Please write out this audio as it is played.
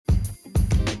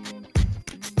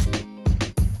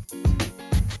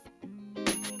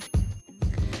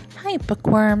Hi,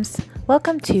 bookworms.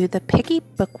 Welcome to the Picky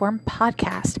Bookworm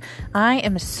Podcast. I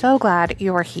am so glad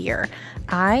you are here.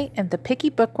 I am the Picky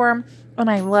Bookworm, and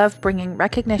I love bringing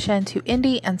recognition to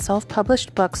indie and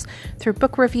self-published books through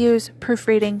book reviews,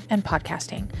 proofreading, and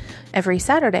podcasting. Every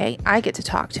Saturday, I get to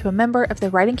talk to a member of the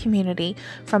writing community,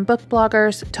 from book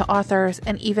bloggers to authors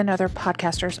and even other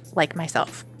podcasters like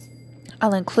myself.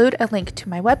 I'll include a link to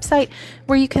my website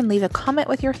where you can leave a comment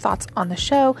with your thoughts on the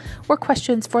show or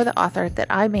questions for the author that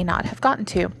I may not have gotten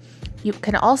to. You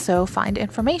can also find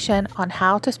information on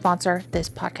how to sponsor this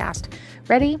podcast.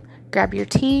 Ready? Grab your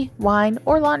tea, wine,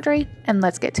 or laundry, and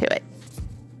let's get to it.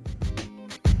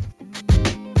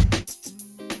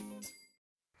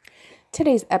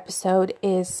 Today's episode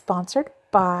is sponsored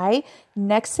by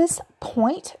Nexus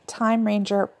Point Time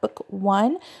Ranger Book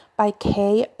 1 by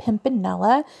Kay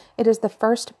Pimpinella. It is the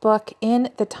first book in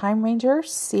the Time Ranger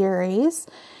series,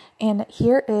 and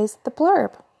here is the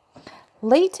blurb.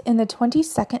 Late in the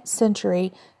 22nd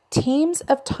century, teams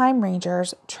of Time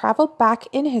Rangers traveled back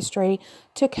in history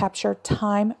to capture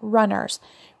Time Runners,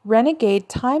 renegade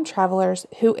time travelers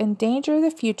who endanger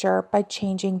the future by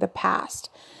changing the past.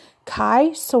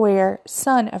 Kai Sawyer,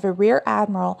 son of a rear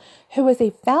admiral who was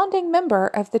a founding member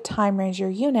of the Time Ranger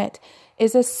unit,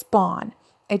 is a spawn,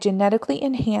 a genetically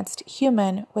enhanced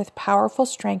human with powerful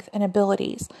strength and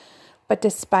abilities. But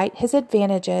despite his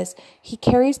advantages, he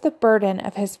carries the burden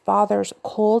of his father's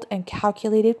cold and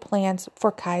calculated plans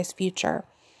for Kai's future.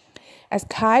 As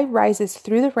Kai rises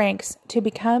through the ranks to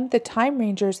become the Time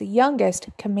Ranger's youngest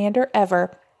commander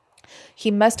ever,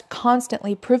 he must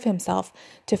constantly prove himself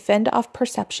to fend off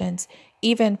perceptions,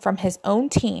 even from his own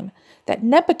team, that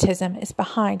nepotism is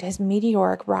behind his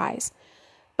meteoric rise.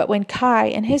 But when Kai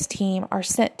and his team are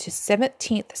sent to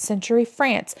 17th century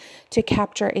France to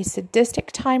capture a sadistic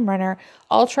time runner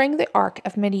altering the arc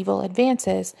of medieval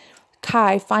advances,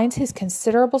 Kai finds his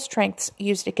considerable strengths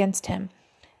used against him,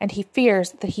 and he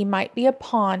fears that he might be a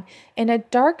pawn in a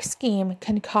dark scheme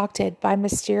concocted by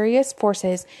mysterious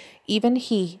forces even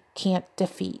he can't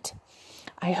defeat.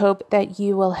 I hope that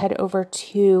you will head over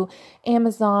to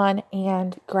Amazon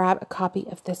and grab a copy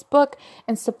of this book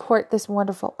and support this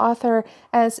wonderful author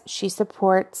as she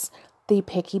supports the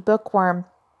Picky Bookworm.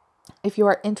 If you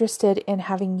are interested in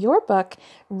having your book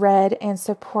read and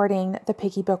supporting the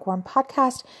Picky Bookworm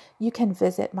podcast, you can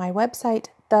visit my website,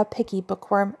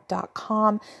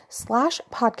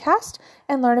 thepickybookworm.com/podcast,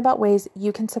 and learn about ways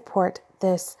you can support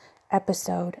this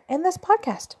episode and this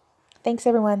podcast. Thanks,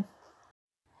 everyone.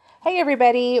 Hey,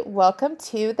 everybody. Welcome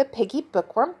to the Picky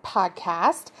Bookworm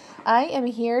podcast. I am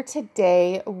here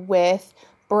today with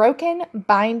Broken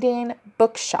Binding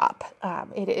Bookshop.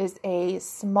 It is a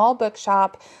small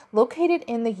bookshop located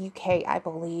in the UK, I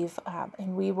believe,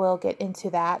 and we will get into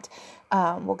that.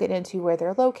 We'll get into where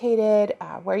they're located,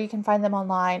 where you can find them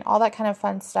online, all that kind of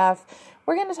fun stuff.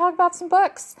 We're going to talk about some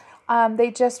books.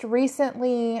 They just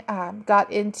recently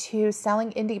got into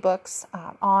selling indie books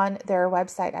on their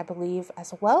website, I believe,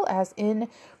 as well as in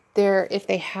their, if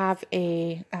they have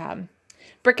a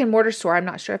brick and mortar store. I'm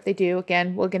not sure if they do.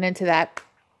 Again, we'll get into that.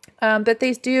 But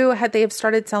they have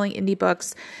started selling indie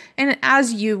books. And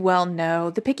as you well know,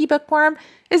 the Picky Bookworm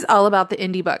is all about the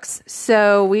indie books.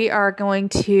 So we are going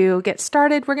to get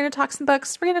started. We're going to talk some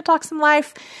books. We're going to talk some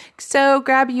life. So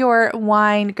grab your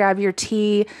wine, grab your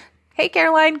tea. Hey,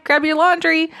 Caroline, grab your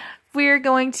laundry. We're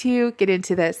going to get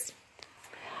into this.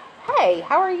 Hey,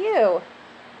 how are you?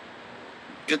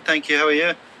 Good, thank you. How are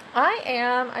you?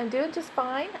 I'm doing just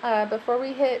fine. Before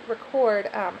we hit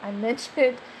record, I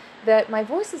mentioned that my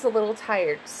voice is a little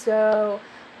tired, so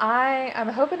I'm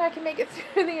hoping I can make it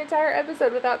through the entire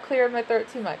episode without clearing my throat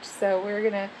too much. So we're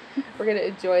gonna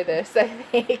enjoy this, I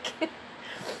think.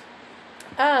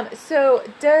 I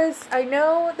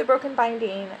know the Broken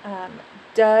Binding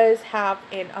does have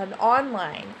an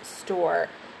online store.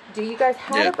 Do you guys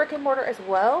have a brick and mortar as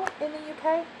well in the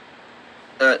UK?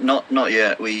 Not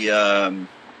yet. We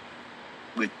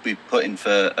put in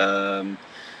for.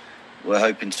 We're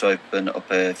hoping to open up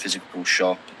a physical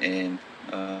shop in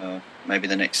maybe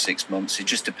the next 6 months. It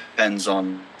just depends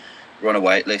on. We're on a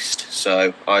wait list,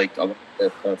 so I want the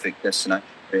perfect destination.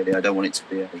 Really, I don't want it to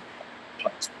be a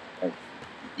place.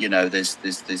 There's.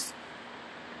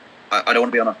 I don't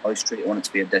want to be on a high street. I want it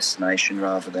to be a destination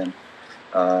rather than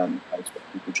I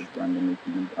expect people just randomly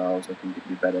come in bars. I think it'd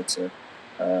be better to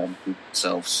keep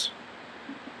ourselves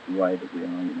the way that we are,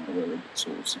 where we're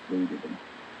sort of secluded and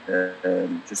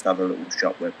just have a little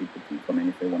shop where people can come in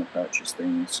if they want to purchase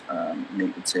things,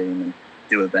 meet the team and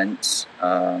do events.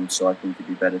 So I think it'd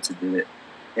be better to do it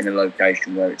in a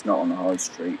location where it's not on the high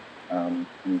street.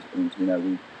 We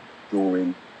draw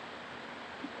in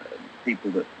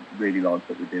people that really like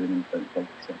what we're doing and don't bother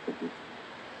shop up with.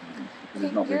 Because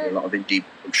there's not really a lot of indie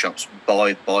bookshops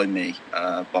by me,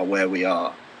 by where we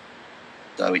are.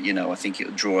 So, I think it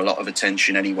would draw a lot of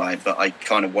attention anyway, but I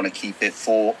kind of want to keep it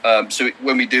for...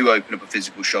 when we do open up a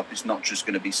physical shop, it's not just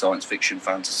going to be science fiction,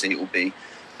 fantasy. It will be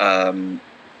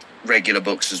regular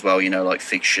books as well, like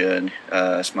fiction,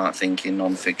 smart thinking,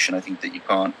 non-fiction. I think that you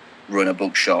can't run a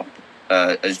bookshop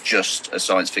as just a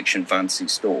science fiction, fantasy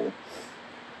store.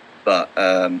 But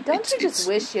don't you just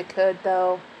wish you could,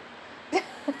 though?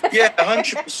 Yeah,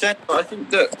 100%.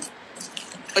 But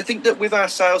I think that with our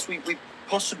sales, we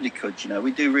possibly could.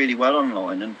 We do really well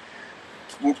online, and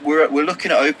we're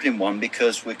looking at opening one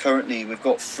because we've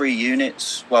got 3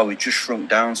 units. Well, we've just shrunk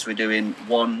down, so we're doing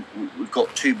one. We've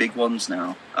got 2 big ones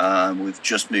now. We've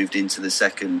just moved into the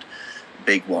second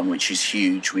big one, which is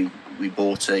huge. We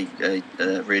bought a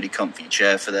really comfy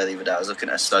chair for there the other day. I was looking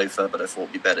at a sofa, but I thought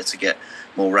it'd be better to get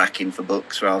more racking for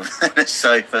books rather than a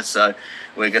sofa. So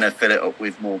we're going to fill it up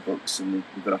with more books, and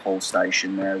we've got a whole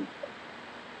station there.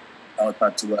 I've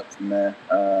had to work from there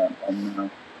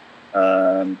on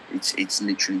now. It's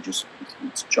literally just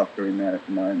it's chocker in there at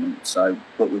the moment. So,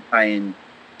 but we're paying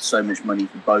so much money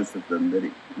for both of them that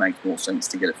it makes more sense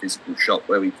to get a physical shop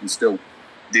where we can still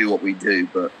do what we do,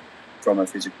 but from a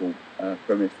physical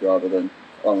premise rather than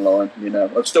online.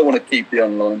 I still want to keep the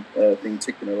online thing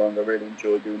ticking along. I really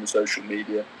enjoy doing the social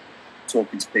media,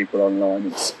 talking to people online.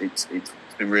 It's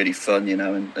been really fun,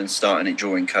 and starting it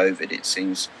during COVID. It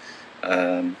seems,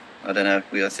 I don't know.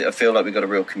 I feel like we've got a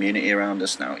real community around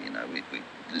us now.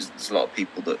 There's a lot of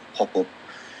people that pop up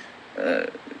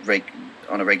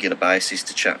on a regular basis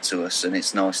to chat to us, and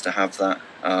it's nice to have that.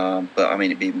 But I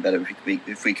mean, it'd be even better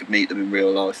if we could meet them in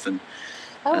real life and.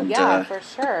 For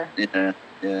sure. Yeah.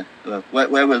 Well,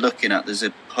 where we're looking at, there's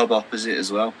a pub opposite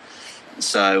as well,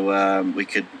 so we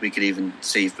could even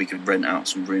see if we could rent out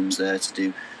some rooms there to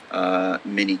do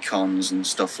mini cons and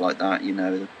stuff like that.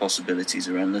 The possibilities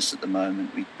are endless at the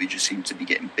moment. We just seem to be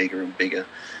getting bigger and bigger.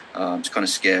 It's kind of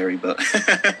scary, but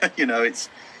it's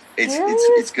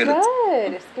good.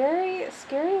 Scary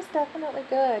is definitely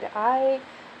good.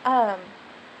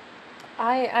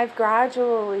 I've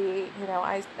gradually,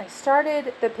 I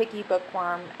started the Picky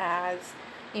Bookworm as,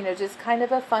 just kind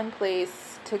of a fun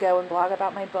place to go and blog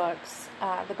about my books,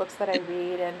 the books that I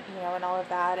read and all of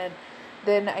that. And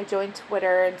then I joined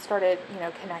Twitter and started,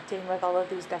 connecting with all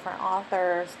of these different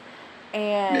authors.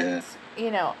 And,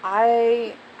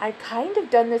 I've kind of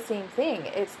done the same thing.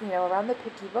 It's, around the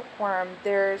Picky Bookworm,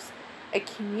 there's a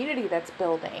community that's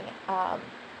building. And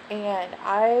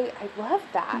I love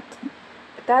that.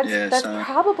 That's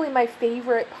probably my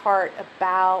favorite part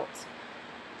about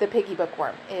the Picky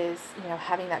Bookworm is,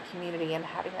 having that community and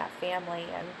having that family.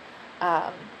 And,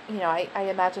 I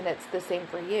imagine it's the same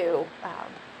for you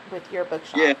with your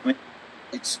bookshop. Yeah, I mean,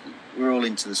 we're all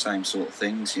into the same sort of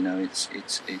things.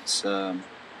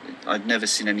 I've never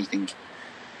seen anything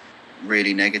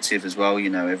really negative as well.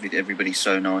 Everybody's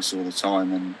so nice all the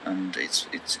time, and it's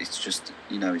just,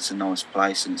 it's a nice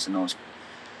place, and it's a nice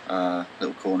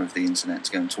little corner of the internet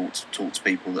to go and talk to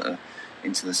people that are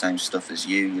into the same stuff as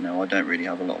you. I don't really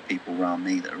have a lot of people around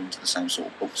me that are into the same sort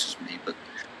of books as me, but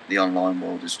the online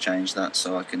world has changed that,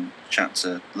 so I can chat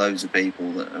to loads of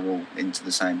people that are all into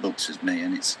the same books as me,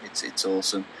 and it's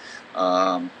awesome.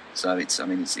 So it's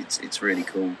really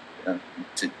cool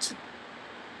to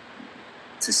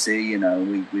see.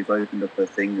 We've opened up a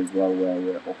thing as well where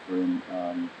we're offering.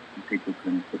 People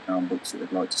can put down books that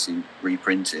they'd like to see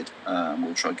reprinted.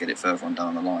 We'll try to get it further on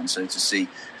down the line. So to see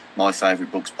my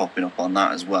favourite books popping up on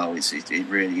that as well, it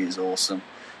really is awesome.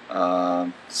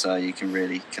 So you can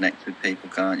really connect with people,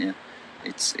 can't you?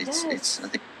 It's I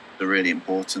think they're really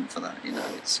important for that.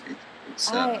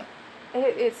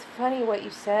 It's funny what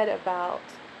you said about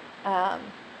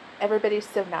everybody's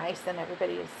so nice and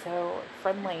everybody is so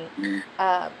friendly.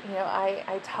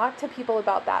 I talk to people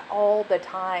about that all the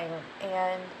time,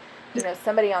 and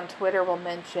somebody on Twitter will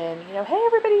mention, hey,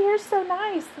 everybody here's so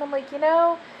nice, and I'm like,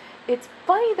 it's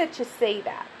funny that you say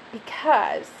that,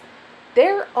 because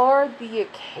there are the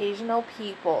occasional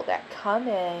people that come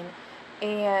in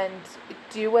and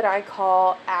do what I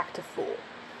call act a fool.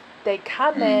 They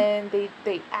come in,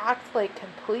 they act like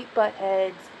complete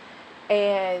buttheads,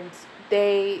 and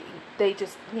they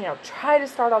just, try to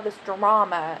start all this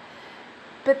drama,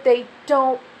 but they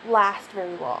don't last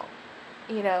very long,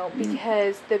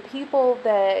 because the people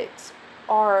that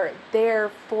are there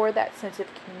for that sense of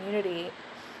community,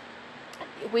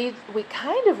 we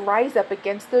kind of rise up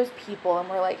against those people, and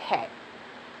we're like, hey,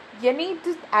 you need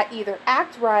to either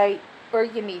act right or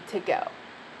you need to go.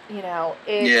 Yeah,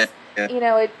 It's,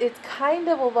 yeah, it's kind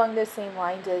of along the same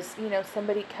lines as,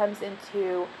 somebody comes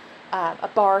into a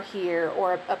bar here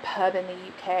or a pub in the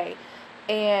UK,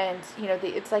 and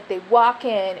it's like they walk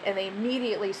in and they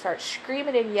immediately start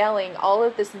screaming and yelling all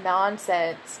of this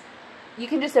nonsense. You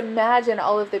can just imagine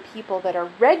all of the people that are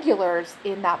regulars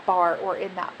in that bar or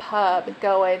in that pub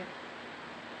going,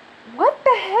 what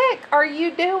the heck are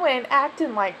you doing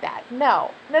acting like that?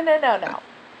 No, no, no, no, no.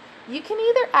 You can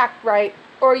either act right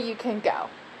or you can go.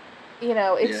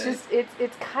 It's yeah, just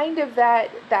it's kind of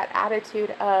that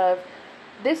attitude of,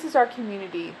 this is our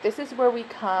community. This is where we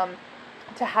come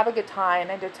to have a good time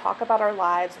and to talk about our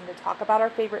lives and to talk about our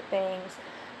favorite things,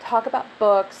 talk about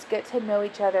books, get to know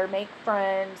each other, make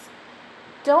friends.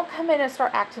 Don't come in and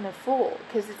start acting a fool,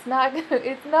 because it's not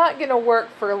gonna work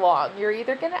for long. You're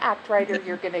either gonna act right or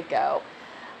you're gonna go.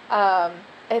 Um,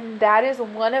 and that is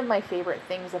one of my favorite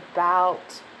things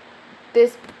about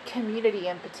this community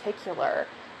in particular,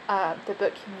 the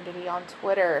book community on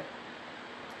Twitter,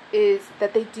 is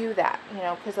that they do that,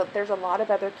 because there's a lot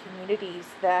of other communities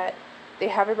that they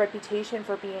have a reputation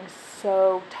for being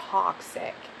so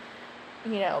toxic,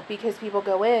 because people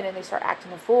go in and they start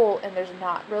acting a fool, and there's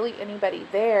not really anybody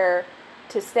there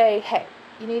to say, hey,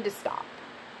 you need to stop,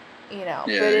 yeah,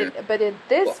 yeah. But in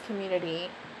Well, this community,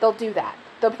 they'll do that.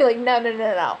 They'll be like, no, no,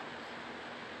 no, no,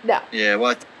 no. yeah.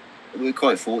 Well, we're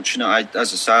quite fortunate.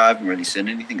 As I say, I haven't really seen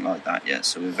anything like that yet,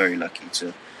 so we're very lucky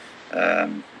to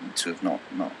have not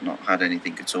had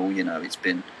anything at all.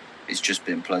 It's just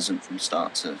been pleasant from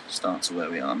start to where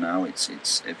we are now.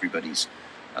 It's everybody's.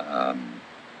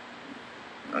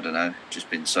 I don't know, just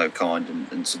been so kind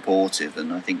and supportive,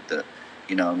 and I think that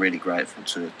I'm really grateful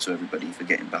to everybody for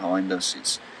getting behind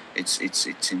us.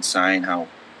 It's insane how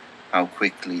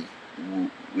quickly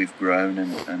we've grown,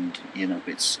 and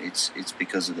it's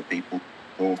because of the people who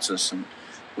brought us, and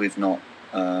we've not.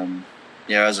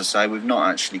 As I say, we've not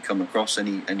actually come across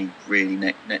any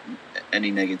really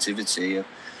any negativity.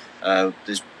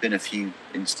 There's been a few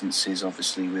instances,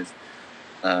 obviously, with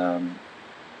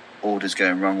orders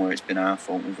going wrong where it's been our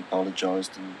fault. We've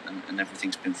apologised, and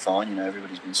everything's been fine.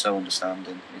 Everybody's been so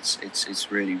understanding.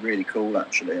 It's really, really cool,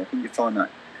 actually. I think you find that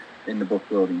in the book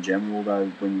world in general,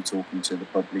 though, when you're talking to the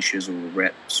publishers or the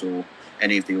reps or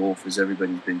any of the authors,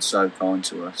 everybody's been so kind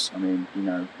to us. I mean,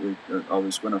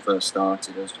 when I first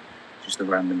started, I was just a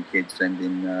random kid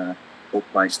sending book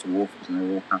plates to authors, and they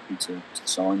were all happy to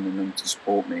sign them and to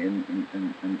support me,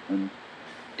 and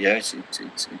yeah, it's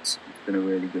been a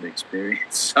really good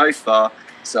experience so far.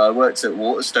 So I worked at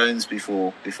Waterstones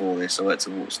before this. I worked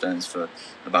at Waterstones for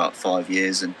about 5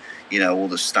 years, and all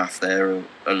the staff there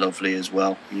are lovely as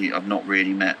well. I've not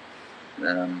really met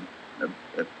a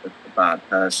bad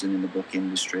person in the book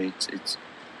industry. I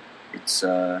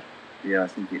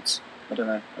think I don't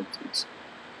know.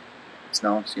 It's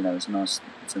nice.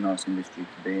 It's a nice industry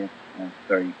to be in. I'm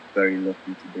very, very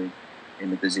lucky to be in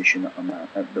the position that I'm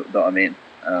in.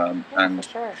 Yeah, And for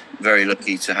sure. very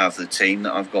lucky to have the team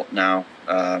that I've got now.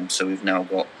 So we've now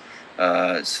got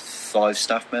 5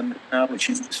 staff members now, which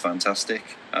is just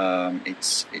fantastic.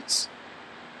 It's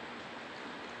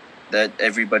that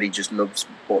everybody just loves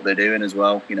what they're doing as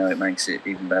well. It makes it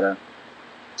even better.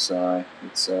 So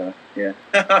it's yeah.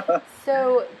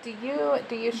 So, do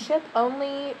you ship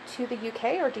only to the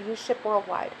UK, or do you ship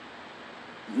worldwide?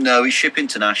 No, we ship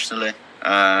internationally,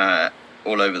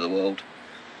 all over the world.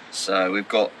 So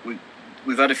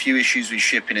we've had a few issues with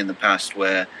shipping in the past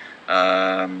where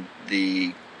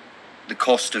the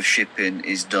cost of shipping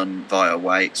is done via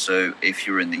weight. So if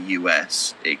you're in the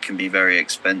US, it can be very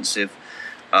expensive.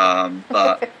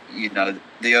 But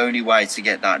the only way to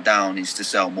get that down is to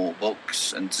sell more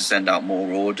books and to send out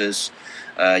more orders.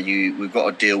 We've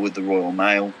got to deal with the Royal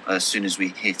Mail. As soon as we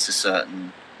hit a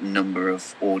certain number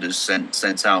of orders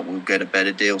sent out, we'll get a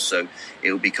better deal, so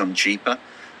it will become cheaper.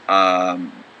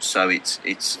 So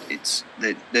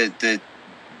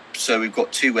so we've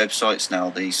got 2 websites now.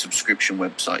 The subscription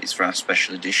website is for our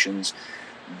special editions.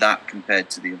 That,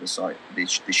 compared to the other site, the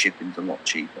shipping's a lot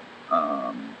cheaper.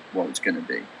 What it's going to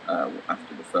be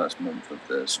after the first month of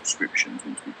the subscriptions,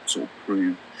 once we sort of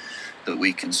prove that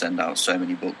we can send out so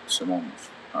many books a month,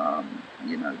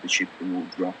 the shipping will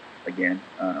drop again,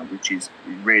 which is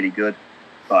really good.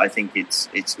 But I think it's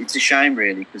a shame,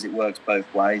 really, because it works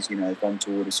both ways. If I'm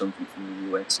to order something from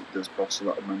the US, it does cost a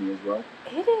lot of money as well.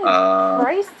 It is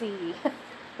pricey.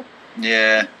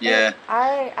 Yeah.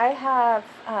 I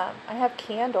have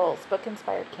candles, book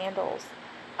inspired candles,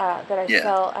 that I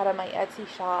sell out of my Etsy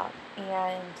shop,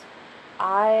 and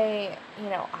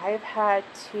I've had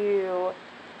to,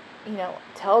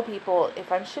 tell people,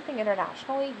 if I'm shipping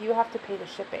internationally, you have to pay the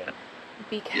shipping,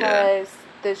 because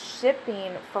the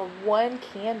shipping for one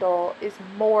candle is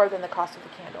more than the cost of the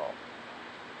candle.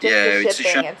 Just Yeah, the it's a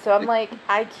shame. shipping. And so I'm like,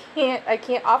 I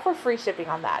can't offer free shipping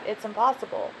on that. It's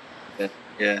impossible.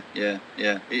 Yeah.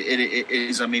 It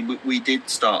is. I mean, we did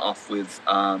start off with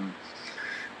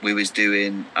we was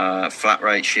doing flat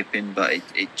rate shipping, but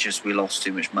it just, we lost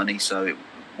too much money, so it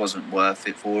wasn't worth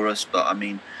it for us. But I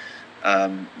mean,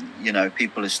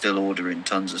 people are still ordering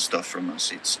tons of stuff from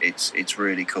us. It's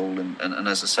really cool, and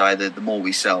as I say, the more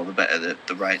we sell, the better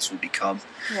the rates will become.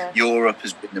 Yeah. Europe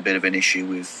has been a bit of an issue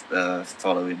with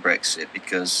following Brexit,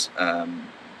 because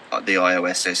the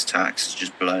IOSS tax has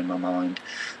just blown my mind.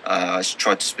 I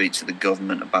tried to speak to the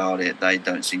government about it. They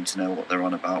don't seem to know what they're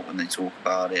on about when they talk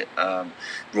about it.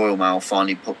 Royal Mail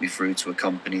finally put me through to a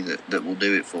company that will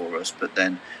do it for us, but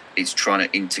then it's trying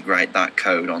to integrate that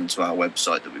code onto our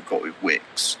website that we've got with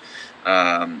Wix.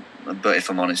 But if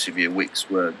I'm honest with you, Wix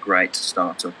were great to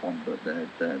start up on, but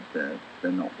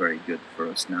they're not very good for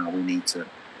us now. We need to,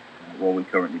 while we're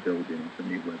currently building up a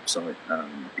new website,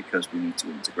 because we need to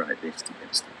integrate this to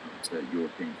get stuff to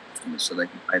European customers so they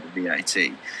can pay the VAT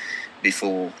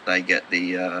before they get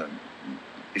the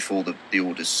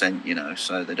order's sent,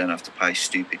 so they don't have to pay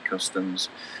stupid customs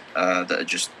that are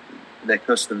just, their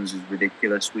customs is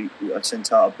ridiculous. I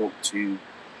sent out a book to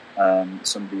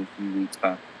somebody a few weeks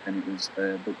back, and it was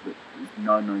a book that was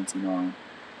 $9.99,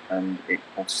 and it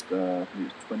cost I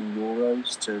think it was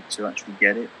 €20 to actually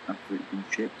get it after it's been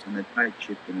shipped, and they paid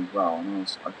shipping as well. And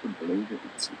I couldn't believe it.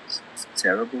 It's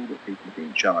terrible that people are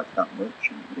being charged that much,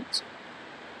 and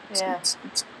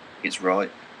it's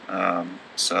right.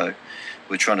 So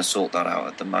we're trying to sort that out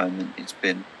at the moment. It's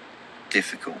been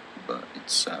difficult, but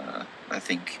it's I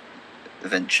think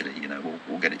eventually,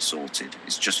 we'll get it sorted.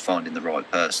 It's just finding the right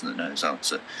person that knows how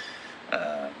to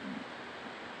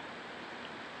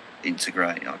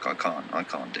integrate. I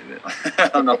can't do it.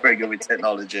 I'm not very good with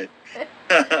technology.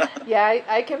 Yeah,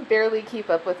 I can barely keep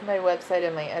up with my website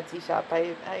and my Etsy shop.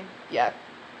 Yeah.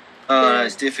 Oh, no,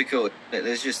 it's difficult.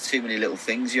 There's just too many little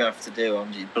things you have to do.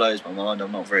 It blows my mind.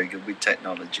 I'm not very good with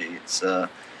technology. It's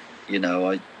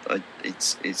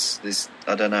it's this.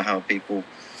 I don't know how people.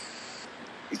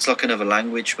 It's like another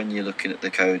language when you're looking at the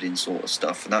coding sort of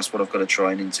stuff, and that's what I've got to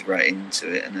try and integrate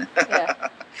into it. And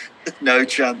no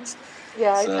chance.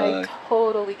 Yeah, I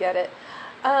totally get it.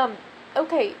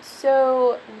 Okay,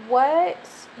 so what,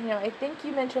 I think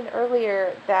you mentioned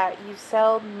earlier that you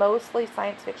sell mostly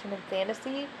science fiction and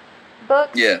fantasy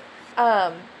books. Yeah.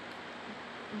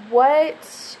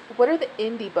 What are the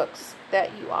indie books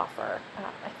that you offer?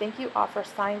 I think you offer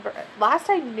last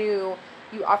I knew,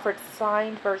 you offered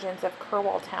signed versions of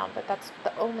Kerwell Town, but that's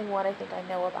the only one I think I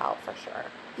know about for sure.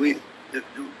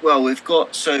 We've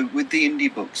got, so with the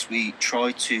indie books, we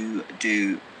try to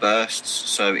do bursts,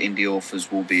 so indie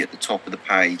authors will be at the top of the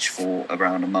page for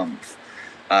around a month.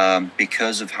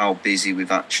 Because of how busy we've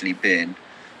actually been,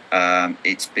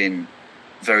 it's been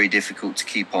very difficult to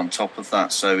keep on top of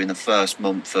that. So in the first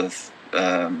month of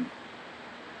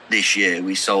this year,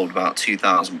 we sold about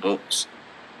 2,000 books.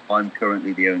 I'm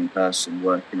currently the only person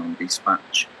working on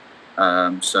dispatch,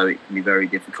 so it can be very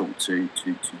difficult to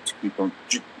keep on,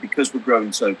 because we're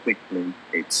growing so quickly.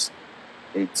 It's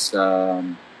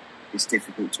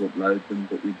difficult to upload them,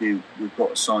 but we've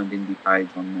got a signed indie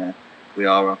page on there. We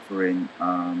are offering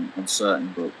on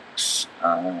certain books.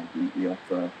 We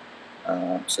offer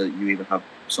so that you either have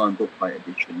signed bookplate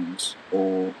editions,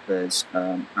 or there's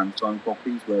hand signed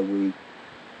copies where we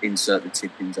insert the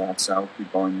tip-ins ourselves. We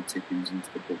bind the tip-ins into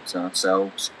the books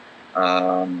ourselves.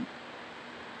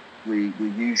 We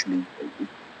usually, if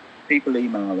people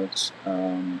email us,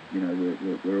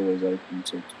 we're always open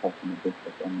to popping a book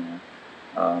up on there.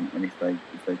 And if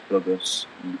they plug us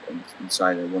and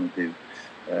say they want to do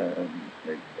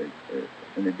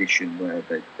an edition where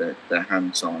they're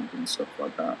hand signed and stuff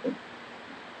like that, then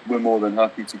we're more than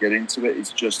happy to get into it.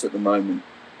 It's just at the moment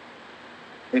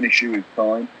an issue with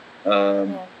time.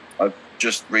 I've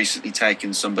just recently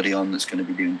taken somebody on that's going to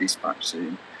be doing dispatch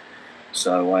soon,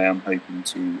 so I am hoping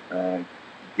to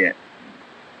get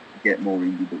more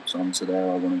indie books onto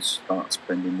there. I want to start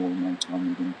spending more of my time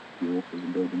with the authors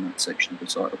and building that section of the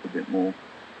site up a bit more,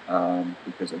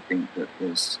 because I think that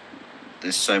there's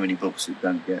so many books that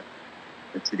don't get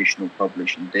a traditional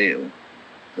publishing deal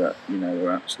that are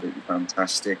absolutely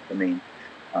fantastic. I mean,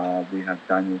 we had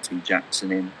Daniel T.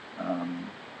 Jackson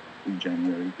in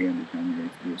January, the end of January,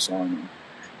 to do a signing.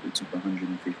 We took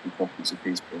 150 copies of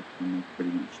his book, and we're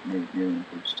pretty much nearing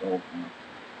full sold now.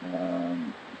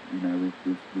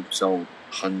 We've sold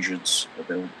hundreds of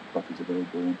copies of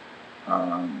Illborn.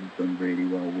 We've done really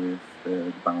well with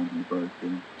the Bound and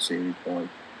Broken series by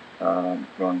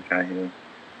Ryan Cahill.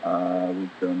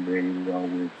 We've done really well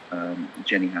with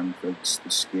Jenny Hanford's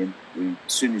The Skin.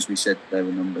 As soon as we said they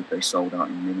were numbered, they sold out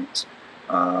in minutes.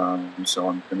 So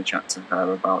I'm going to chat to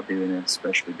her about doing a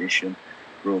special edition.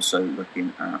 We're also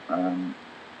looking at,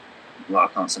 well, I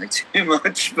can't say too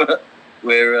much, but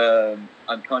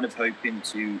I'm kind of hoping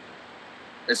to,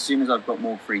 as soon as I've got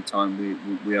more free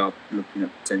time, we are looking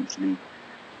at potentially,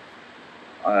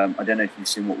 I don't know if you've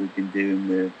seen what we've been doing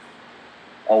with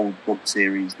old book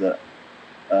series that,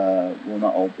 well,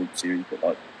 not old book series, but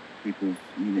like people's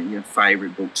your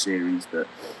favourite book series that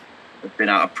have been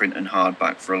out of print and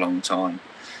hardback for a long time.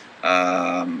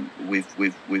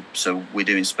 So we're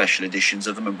doing special editions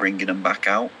of them and bringing them back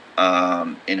out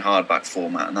in hardback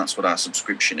format, and that's what our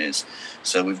subscription is.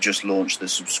 So we've just launched the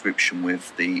subscription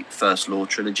with the First Law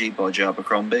trilogy by J.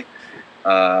 Abercrombie.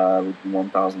 With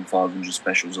 1,500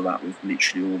 specials of that, with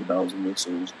literally all the bells and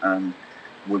whistles, and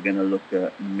we're going to look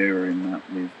at mirroring that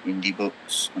with indie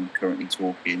books. I'm currently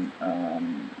talking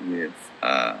with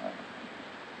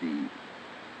the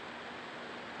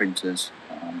printers,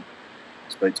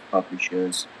 spoke to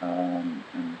publishers, and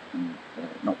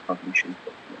not publishers,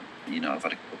 but I've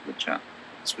had a couple of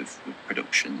chats with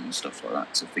production and stuff like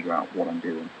that to figure out what I'm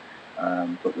doing.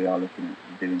 But we are looking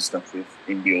at doing stuff with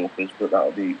indie authors, but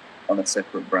that'll be on a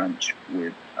separate branch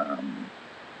with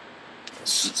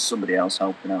somebody else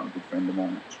helping out, a good friend of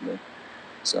mine actually.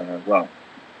 So, well,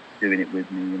 doing it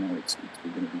with me, we're going to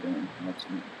be doing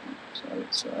so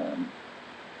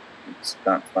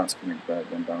that's coming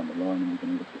further on down the line, and we're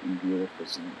going to look at indie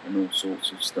authors and all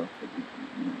sorts of stuff that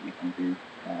we can do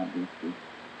with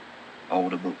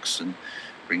older books and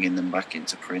bringing them back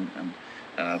into print. And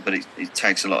but it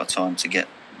takes a lot of time to get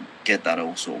that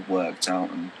all sort of worked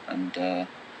out and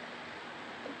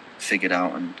figured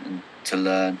out and to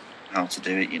learn how to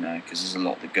do it, because there's a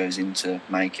lot that goes into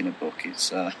making a book.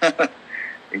 It's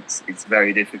it's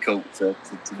very difficult to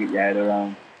get your head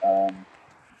around.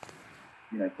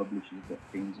 Publishers got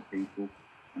teams of people,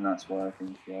 and that's why I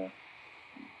think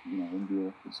indie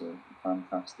authors are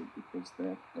fantastic, because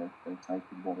they're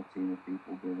taking what a team of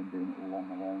people do and doing it all on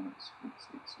their own.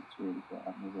 It's really quite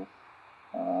admirable.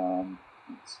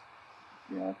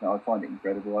 I find it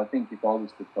incredible. I think if I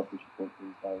was to publish a book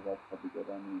these days, I'd probably go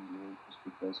down the indie route, just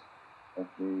because of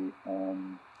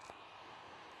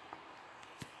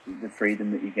the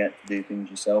freedom that you get to do things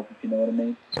yourself, if you know what I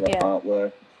mean. So like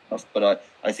artwork and stuff. But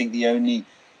I think the only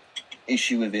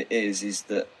issue with it is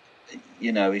that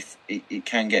if it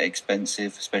can get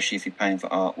expensive, especially if you're paying for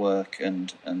artwork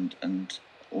and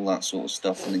all that sort of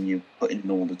stuff, and then you're putting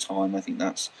in all the time. I think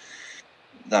that's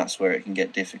where it can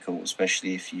get difficult,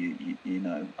 especially if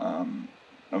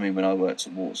when I worked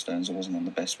at Waterstones, I wasn't on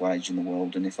the best wage in the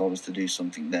world, and if I was to do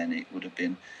something then, it would have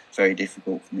been very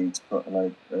difficult for me to put a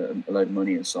load of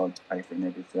money aside to pay for an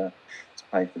editor, to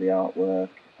pay for the artwork,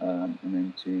 and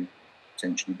then to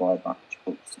potentially buy a batch of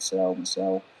books to sell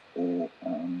myself, or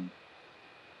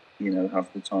have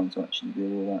the time to actually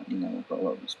do all that. I've got a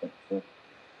lot of respect for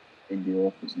indie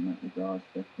authors in that regard.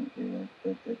 Definitely,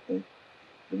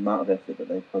 the amount of effort that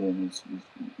they put in is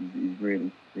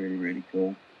really, really, really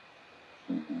cool.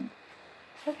 Mm-hmm.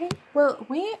 Okay, well,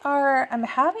 I'm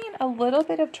having a little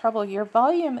bit of trouble. Your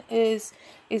volume is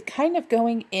kind of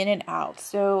going in and out.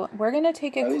 So we're going to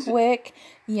take we're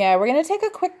going to take a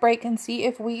quick break and see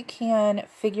if we can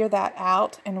figure that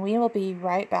out, and we will be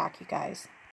right back, you guys.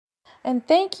 And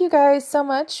thank you guys so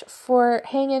much for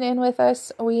hanging in with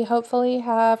us. We hopefully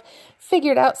have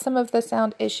figured out some of the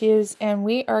sound issues, and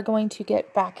we are going to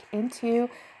get back into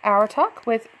our talk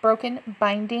with Broken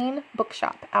Binding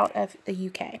Bookshop out of the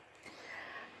UK.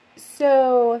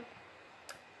 So,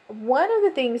 one of the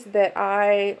things that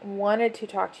I wanted to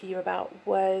talk to you about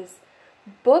was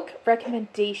book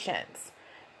recommendations,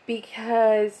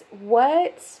 because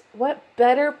what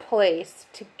better place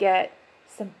to get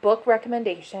some book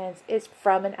recommendations is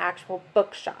from an actual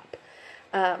bookshop.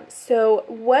 So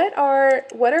what are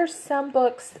some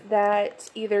books that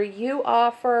either you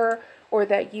offer or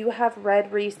that you have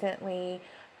read recently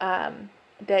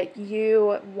that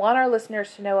you want our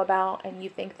listeners to know about, and you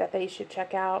think that they should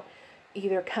check out,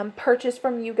 either come purchase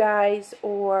from you guys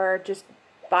or just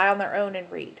buy on their own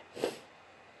and read?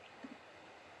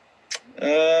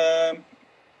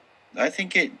 I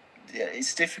think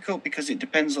it's difficult because it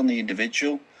depends on the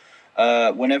individual.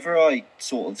 Whenever I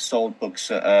sort of sold books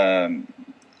for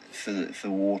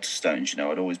Waterstones,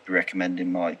 I'd always be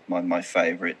recommending my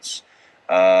favourites.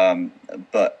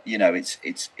 But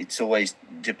it's always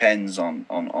depends on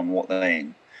what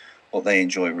they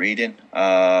enjoy reading.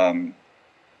 Some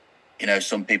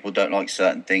people don't like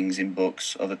certain things in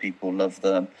books, other people love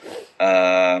them.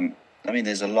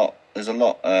 There's a lot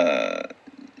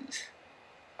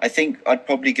I think I'd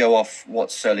probably go off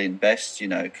what's selling best,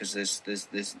 because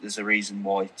there's a reason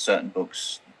why certain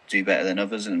books do better than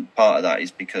others, and part of that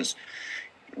is because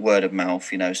word of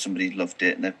mouth. Somebody loved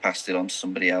it and they've passed it on to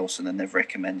somebody else, and then they've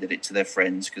recommended it to their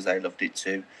friends because they loved it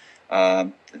too.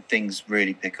 Things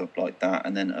really pick up like that,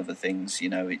 and then other things,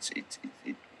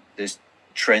 there's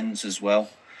trends as well.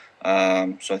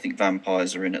 So I think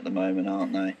vampires are in at the moment,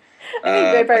 aren't they? I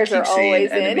think vampires are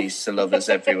always in. Enemies to lovers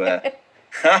everywhere.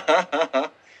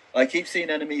 I keep seeing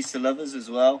enemies to lovers as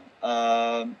well.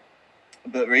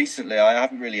 But recently I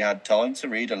haven't really had time to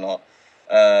read a lot,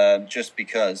 just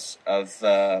because of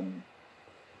I'm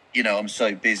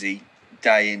so busy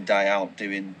day in day out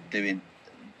doing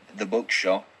the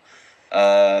bookshop,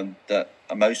 that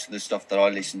most of the stuff that I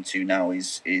listen to now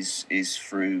is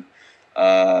through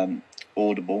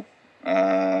Audible.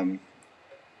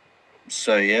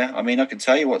 So yeah, I mean, I can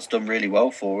tell you what's done really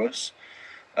well for us.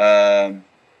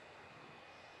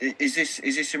 Is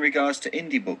this in regards to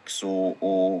indie books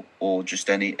or just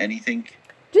anything?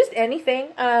 Just anything.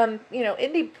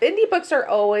 Indie books are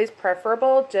always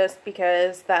preferable, just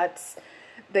because that's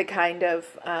the kind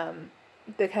of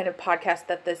podcast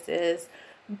that this is.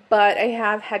 But I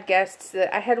have had guests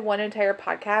that I had one entire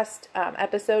podcast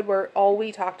episode where all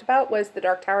we talked about was the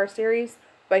Dark Tower series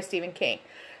by Stephen King.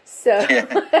 So, it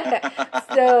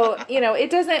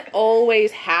doesn't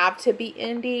always have to be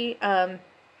indie.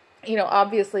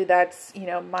 Obviously that's,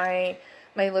 my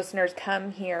listeners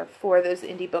come here for those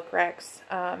indie book recs.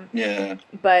 Yeah.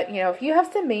 But, if you have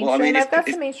some mainstream, I've got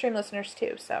some mainstream listeners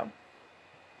too, so.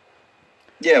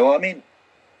 Yeah, well, I mean,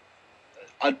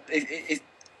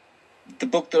 the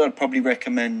book that I'd probably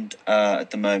recommend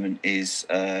at the moment is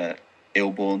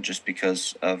Illborn, just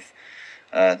because of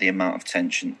the amount of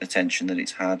attention that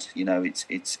it's had.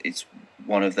 It's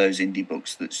one of those indie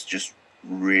books that's just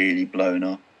really blown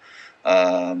up,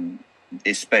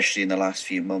 especially in the last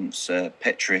few months.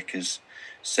 Petrick has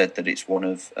said that it's one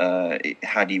of,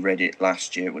 had he read it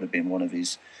last year, it would have been one of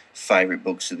his favourite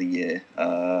books of the year,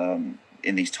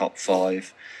 in these top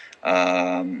 5.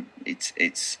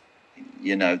 It's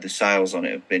the sales on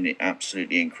it have been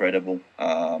absolutely incredible.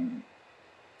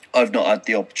 I've not had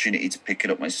the opportunity to pick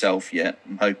it up myself yet.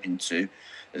 I'm hoping to,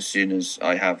 as soon as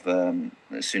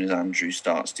Andrew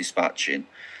starts dispatching.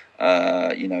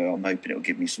 I'm hoping it'll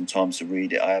give me some time to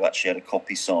read it. I have actually had a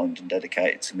copy signed and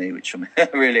dedicated to me, which I'm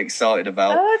really excited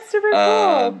about. Oh, that's super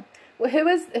cool. Well, who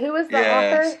is the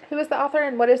author? Who is the author,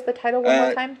 and what is the title one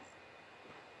more time?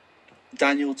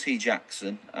 Daniel T.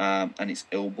 Jackson, and it's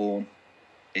Illborn.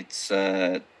 It's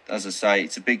as I say,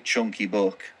 it's a big chunky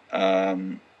book,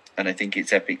 and I think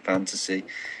it's epic fantasy.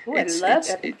 Ooh, I love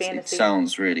epic fantasy. It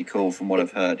sounds really cool from what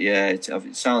I've heard. Yeah, it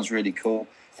sounds really cool.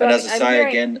 So and as I say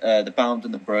again, The Bound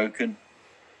and the Broken.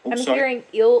 I'm hearing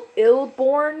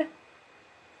Illborn.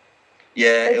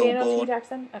 Yeah, Illborn.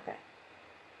 Jackson. Okay.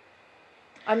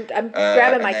 I'm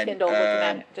grabbing my Kindle, looking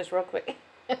at it just real quick.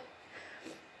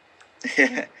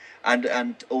 Yeah,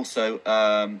 and also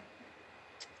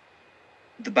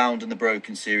The Bound and the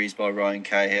Broken series by Ryan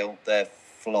Cahill. They're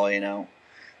flying out.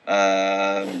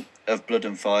 Of Blood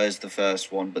and Fire is the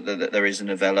first one, but there is a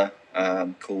novella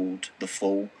called The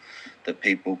Fall that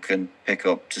people can pick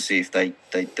up to see if they're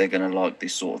going to like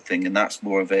this sort of thing, and that's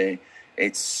more of a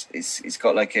it's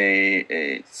got like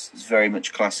it's very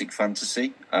much classic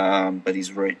fantasy, but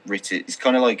he's written it's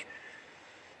kind of like,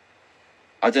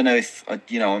 I don't know if I'm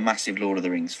a massive Lord of the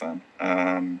Rings fan,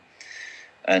 but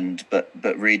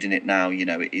reading it now,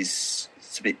 it's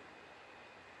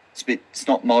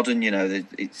not modern,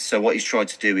 so what he's tried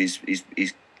to do is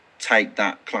take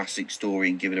that classic story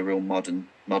and give it a real modern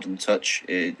touch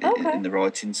in the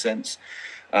writing sense,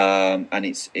 and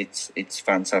it's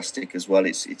fantastic as well.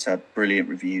 It's had brilliant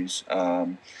reviews. I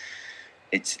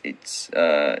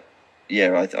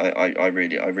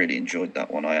really enjoyed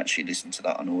that one. I actually listened to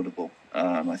that on Audible.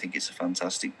 I think it's a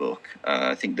fantastic book.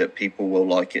 I think that people will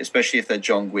like it, especially if they're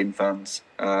John Gwynne fans.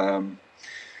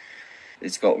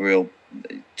 It's got real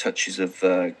touches of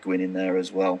Gwynne in there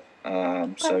as well.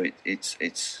 So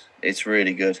it's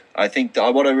really good. I think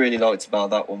that what I really liked about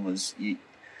that one was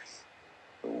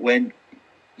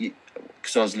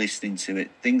because I was listening to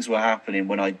it, things were happening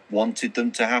when I wanted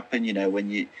them to happen.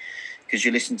 Because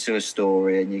you listen to a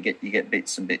story and you get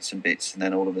bits and bits and bits, and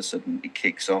then all of a sudden it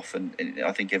kicks off, and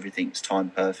I think everything's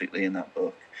timed perfectly in that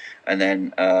book. And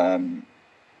then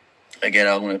again,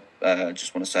 I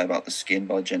just want to say about The Skin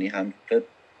by Jenny Hannaford.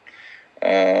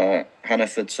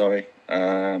 Sorry.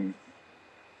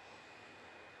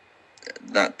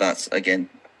 That's again,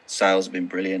 sales have been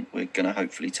brilliant. We're going to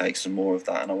hopefully take some more of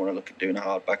that, and I want to look at doing a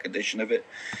hardback edition of it.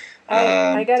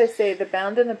 I gotta say, The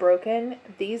Bound and the Broken,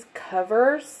 these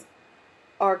covers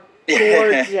are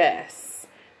gorgeous.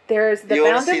 There's The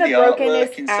Bound and the Broken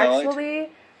is actually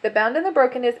The Bound and the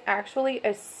Broken is actually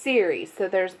a series. So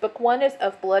there's book 1 is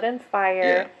Of Blood and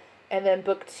Fire, and then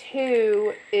book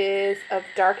 2 is Of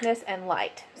Darkness and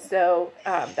Light. So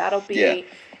that'll be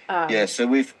so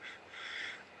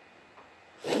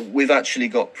we've actually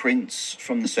got prints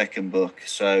from the second book.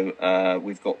 So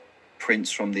we've got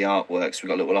prints from the artworks. We've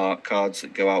got little art cards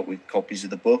that go out with copies of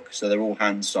the book. So they're all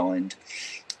hand signed.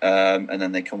 And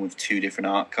then they come with 2 different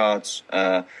art cards.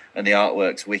 And the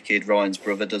artwork's wicked. Ryan's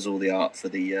brother does all the art for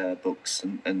the books.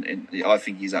 And I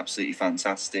think he's absolutely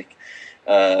fantastic.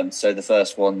 So the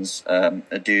first one's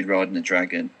a dude riding a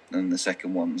dragon. And the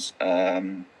second one's a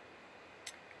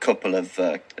couple of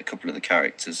the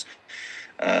characters.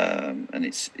 And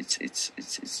it's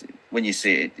when you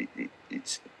see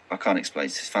it's I can't explain.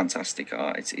 It's fantastic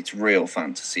art. It's real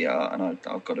fantasy art, and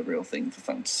I've got a real thing for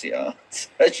fantasy art,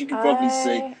 as you can probably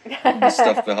see the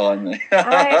stuff behind me.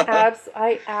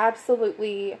 I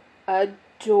absolutely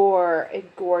adore a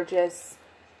gorgeous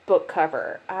book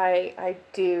cover. I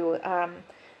do.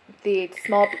 The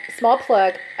small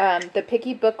plug. The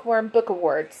Picky Bookworm Book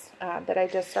Awards that I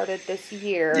just started this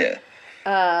year.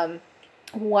 Yeah.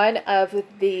 One of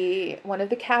the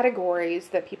categories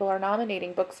that people are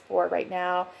nominating books for right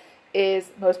now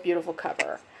is most beautiful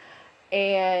cover.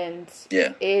 And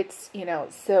it's,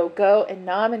 so go and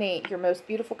nominate your most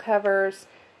beautiful covers.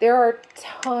 There are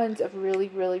tons of really,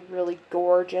 really, really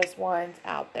gorgeous ones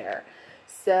out there.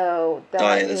 So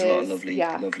there's a lot of lovely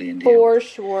Indian for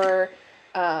sure.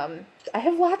 I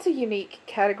have lots of unique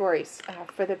categories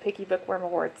for the Picky Bookworm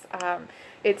Awards.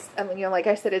 It's, like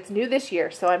I said, it's new this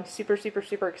year, so I'm super, super,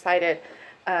 super excited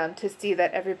to see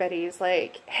that everybody's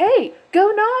like, hey, go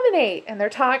nominate! And they're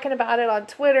talking about it on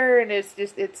Twitter, and it's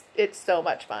just, it's so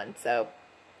much fun. So,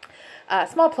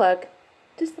 small plug,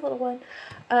 just a little one.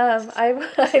 I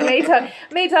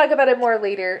may talk about it more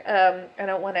later. I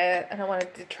don't want to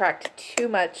detract too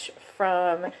much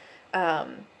from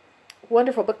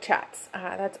wonderful book chats.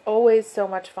 That's always so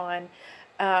much fun.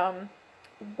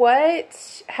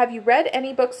 What have you read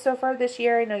any books so far this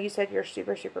year? I know you said you're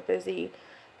super, super busy,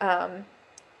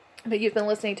 but you've been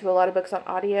listening to a lot of books on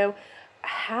audio.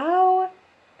 How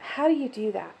do you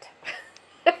do that?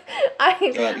 I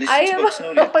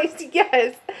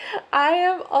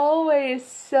am always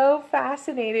so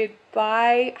fascinated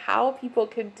by how people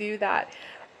can do that.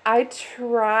 I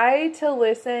try to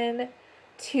listen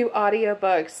to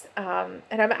audiobooks,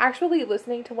 and I'm actually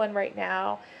listening to one right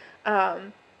now.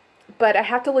 But I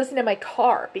have to listen in my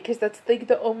car because that's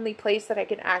the only place that I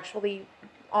can actually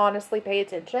honestly pay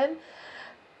attention.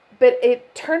 But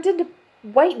it turns into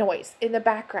white noise in the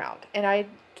background, and I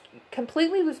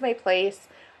completely lose my place.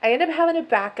 I end up having to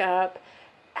back up.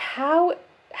 How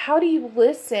do you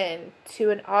listen to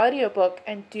an audiobook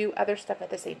and do other stuff at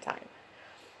the same time?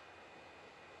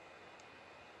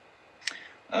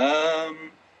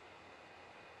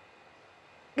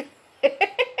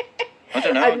 I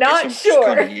don't know. I'm not sure.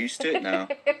 I'm kind of used to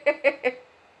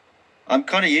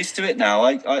it now.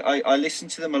 I listen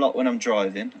to them a lot when I'm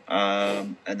driving,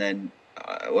 and then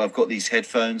I've got these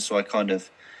headphones, so I kind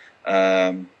of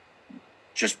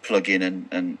just plug in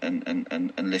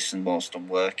and listen whilst I'm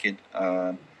working.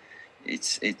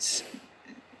 It's the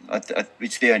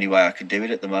only way I can do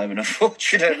it at the moment,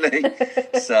 unfortunately.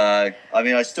 So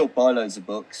I still buy loads of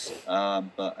books,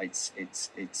 but it's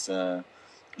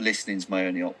listening's my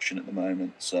only option at the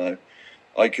moment. So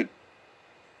I can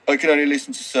only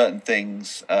listen to certain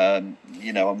things. I'm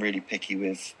really picky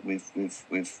with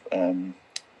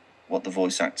what the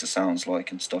voice actor sounds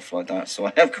like and stuff like that. So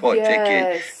I am quite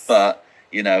picky. But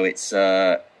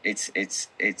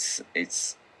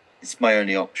it's my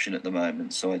only option at the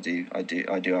moment. So I do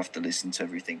have to listen to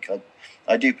everything.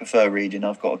 I do prefer reading.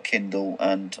 I've got a Kindle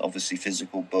and obviously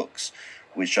physical books,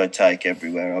 which I take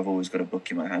everywhere. I've always got a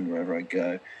book in my hand wherever I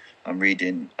go. I'm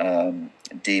reading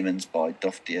Demons by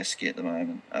Dostoevsky at the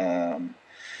moment.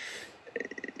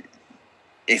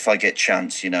 If I get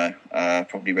chance,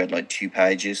 probably read like 2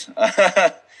 pages.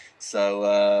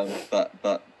 So,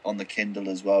 but on the Kindle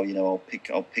as well,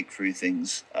 I'll pick through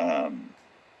things. And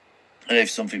if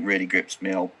something really grips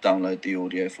me, I'll download the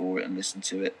audio for it and listen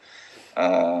to it.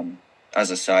 As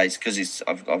I say, it's because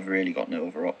I've really got no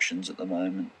other options at the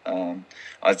moment.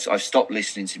 I've stopped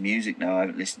listening to music now. I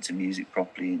haven't listened to music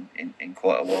properly in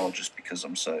quite a while, just because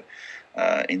I'm so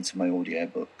into my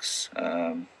audiobooks.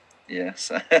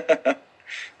 So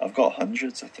I've got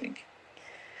hundreds, I think.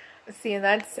 See, and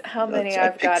that's how many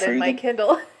I've got in my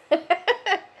Kindle. I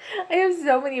have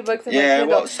so many books in my Kindle.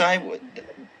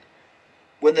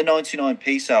 when the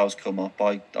 99p sales come up,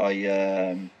 I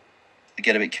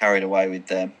get a bit carried away with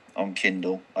them on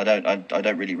Kindle. I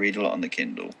don't really read a lot on the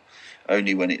Kindle,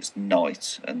 only when it's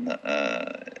night and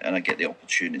I get the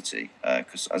opportunity.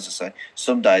 Because as I say,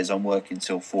 some days I'm working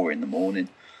till 4 in the morning.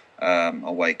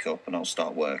 I'll wake up and I'll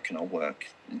start work, and I'll work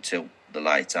until the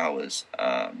late hours,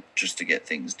 just to get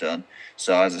things done.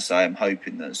 So as I say, I'm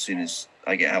hoping that as soon as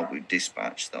I get help with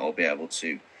dispatch, that I'll be able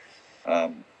to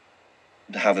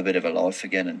have a bit of a life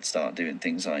again and start doing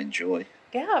things I enjoy.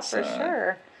 Yeah, for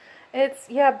sure. It's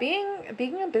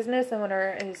being a business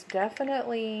owner is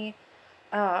definitely,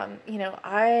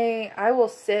 I will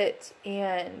sit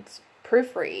and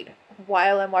proofread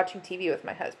while I'm watching TV with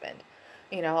my husband.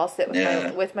 I'll sit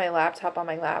with my laptop on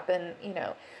my lap, and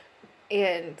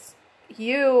and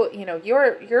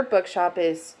your bookshop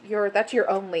is that's your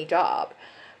only job.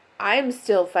 I'm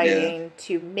still fighting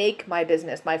to make my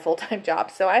business my full-time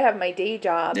job. So I have my day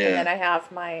job, and then I have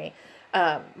my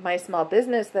my small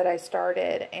business that I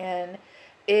started, and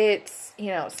it's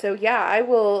I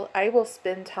will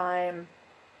spend time.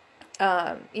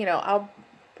 I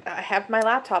have my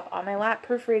laptop on my lap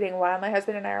proofreading while my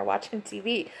husband and I are watching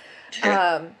TV.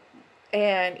 Or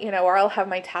I'll have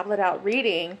my tablet out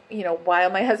reading, while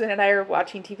my husband and I are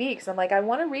watching TV, because I'm like, I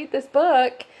want to read this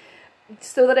book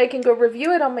so that I can go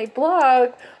review it on my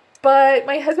blog, but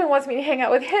my husband wants me to hang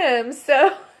out with him,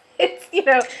 so it's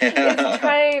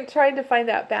it's trying to find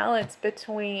that balance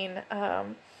between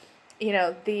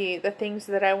the things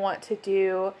that I want to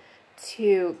do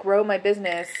to grow my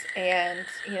business, and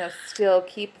still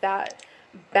keep that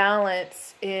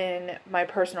balance in my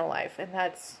personal life, and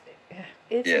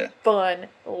it's fun,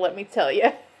 let me tell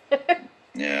you.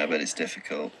 Yeah, but it's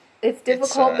difficult. It's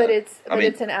difficult, but it's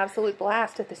an absolute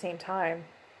blast at the same time.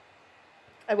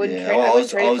 I wouldn't trade it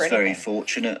for anything.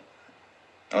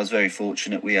 I was very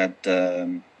fortunate. We had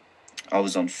I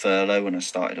was on furlough when I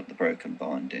started up the Broken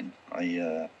Binding.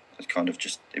 I kind of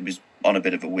it was on a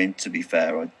bit of a whim, to be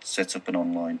fair. I set up an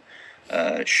online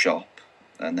shop,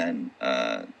 and then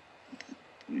I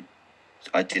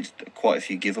did quite a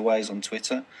few giveaways on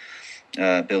Twitter,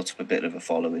 built up a bit of a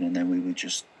following, and then we were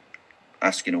just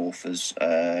asking authors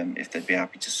if they'd be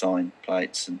happy to sign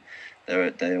plates, and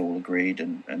they all agreed,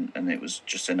 and it was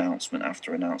just announcement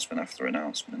after announcement after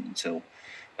announcement until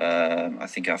I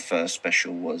think our first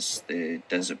special was the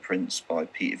Desert Prince by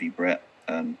Peter V. Brett,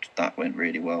 and that went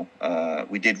really well.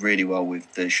 We did really well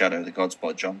with the Shadow of the Gods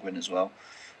by John Gwynne as well.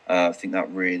 I think that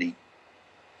really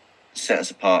set us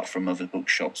apart from other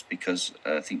bookshops, because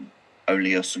I think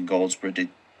only us and Goldsborough did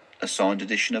a signed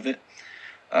edition of it,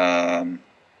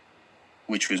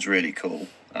 which was really cool.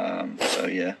 So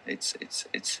yeah, it's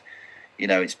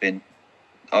been.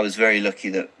 I was very lucky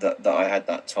that I had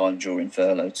that time during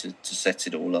furlough to set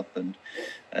it all up, and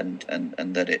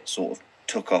that it sort of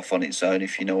took off on its own,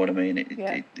 if you know what I mean.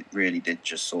 It really did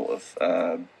just sort of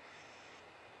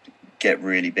get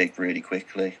really big really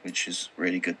quickly, which is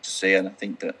really good to see. And I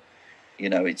think that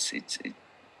it's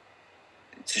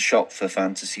a shop for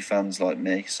fantasy fans like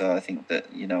me. So I think that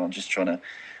I'm just trying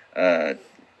to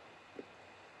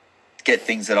get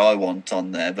things that I want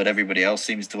on there, but everybody else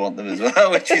seems to want them as well,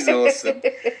 which is awesome.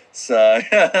 So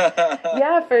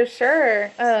yeah, for sure.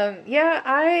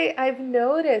 I've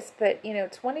noticed that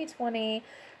 2020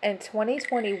 and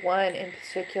 2021 in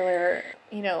particular,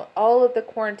 all of the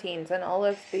quarantines and all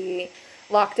of the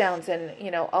lockdowns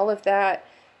and all of that,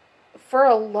 for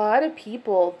a lot of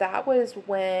people, that was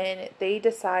when they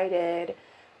decided,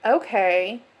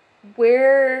 okay,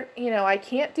 I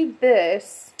can't do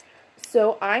this,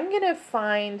 so I'm going to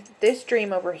find this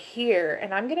dream over here,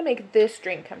 and I'm going to make this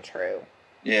dream come true.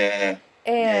 Yeah.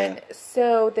 And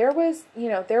so there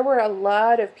were a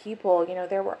lot of people,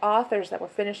 there were authors that were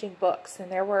finishing books, and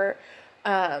there were,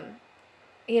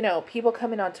 people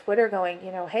coming on Twitter going,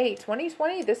 hey,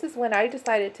 2020, this is when I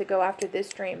decided to go after this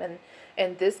dream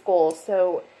and this goal.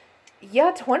 So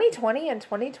yeah, 2020 and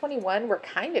 2021 were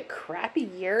kind of crappy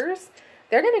years.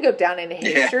 They're going to go down in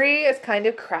history as kind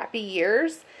of crappy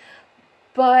years.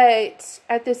 But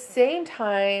at the same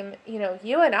time,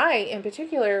 you and I in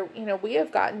particular, we have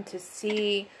gotten to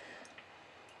see,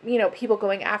 people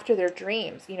going after their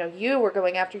dreams. You were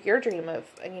going after your dream of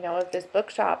this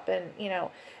bookshop, and,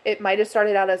 it might have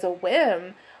started out as a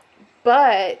whim,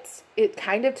 but it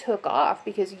kind of took off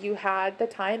because you had the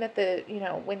time at the,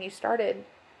 when you started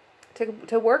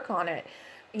to work on it.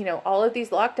 All of these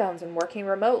lockdowns and working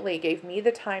remotely gave me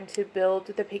the time to build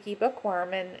the Picky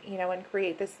Bookworm and, and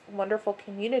create this wonderful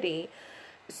community.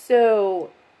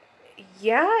 So,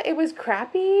 yeah, it was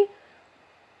crappy,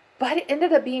 but it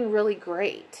ended up being really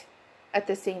great at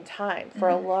the same time for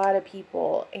a lot of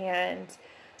people. And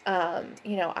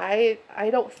I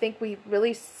don't think we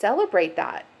really celebrate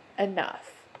that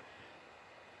enough.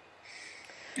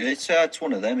 It's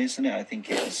one of them, isn't it? I think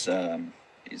it's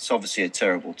obviously a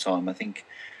terrible time. I think,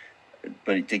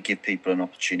 but it did give people an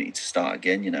opportunity to start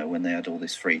again. When they had all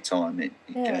this free time, it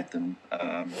gave them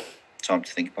time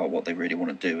to think about what they really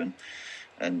want to do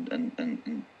and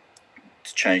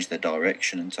to change their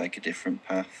direction and take a different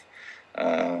path.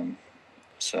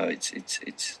 So it's.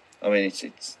 I mean,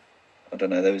 it's. I don't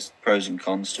know. There was pros and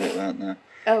cons to it, weren't there?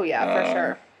 Oh yeah, for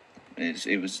sure.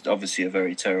 It was obviously a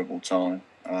very terrible time,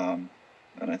 and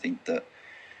I think that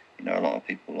a lot of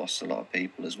people lost a lot of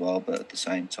people as well. But at the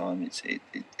same time, it's.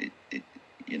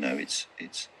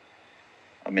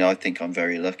 I mean, I think I'm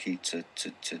very lucky to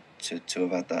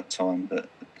have had that time, but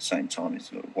at the same time, it's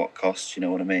what cost. You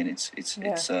know what I mean?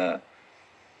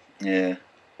 Yeah.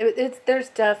 There's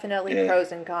definitely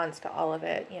pros and cons to all of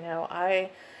it.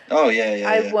 Oh yeah.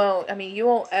 I won't. I mean, you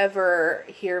won't ever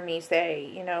hear me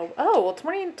say, oh well,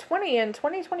 2020 and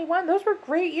 2021, those were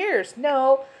great years.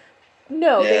 No,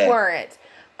 they weren't.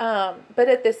 But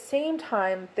at the same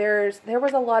time, there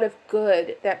was a lot of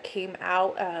good that came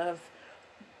out of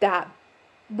that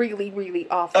really, really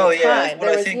awful time.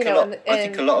 Well, I think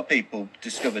a lot of people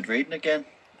discovered reading again.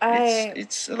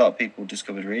 It's a lot of people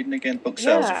discovered reading again. Book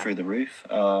sales are through the roof.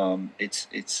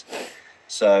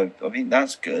 So I mean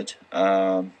that's good.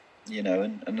 And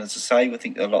as I say, I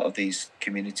think a lot of these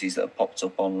communities that have popped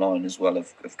up online as well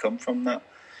have come from that.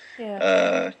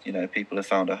 Yeah. People have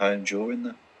found a home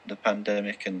during the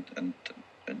pandemic, and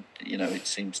it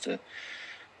seems to.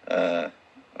 I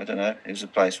don't know. It was a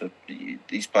place where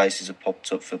these places have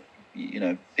popped up for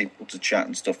people to chat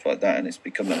and stuff like that, and it's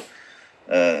become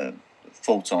a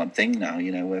full-time thing now.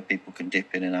 Where people can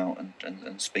dip in and out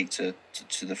and speak to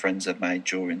the friends they've made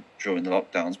during the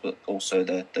lockdowns, but also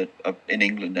they're in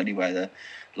England anyway. Their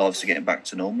lives are getting back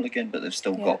to normal again, but they've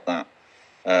still got that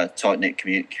tight-knit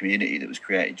community that was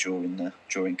created during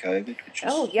COVID, which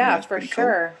is for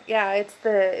sure. Cool. Yeah, it's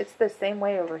the same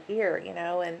way over here,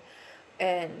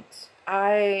 and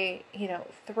I,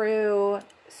 through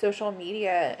social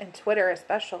media and Twitter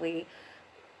especially,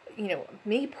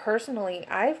 me personally,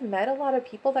 I've met a lot of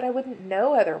people that I wouldn't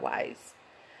know otherwise.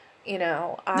 Same.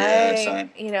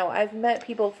 I've met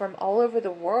people from all over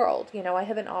the world. I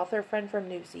have an author friend from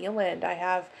New Zealand. I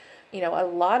have, a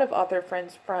lot of author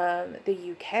friends from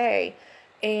the UK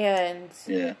and,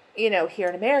 here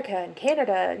in America and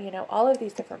Canada, all of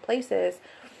these different places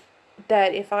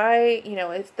that if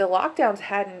the lockdowns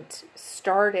hadn't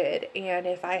started and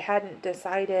if I hadn't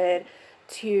decided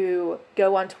to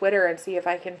go on Twitter and see if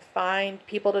I can find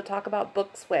people to talk about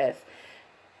books with,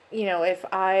 if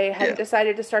I hadn't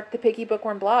decided to start the Picky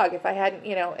Bookworm blog, if I hadn't,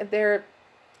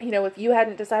 if you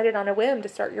hadn't decided on a whim to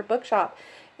start your bookshop,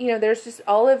 there's just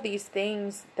all of these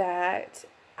things that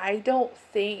I don't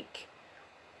think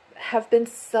have been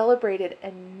celebrated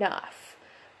enough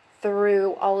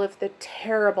through all of the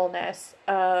terribleness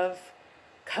of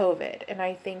COVID. And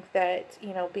I think that,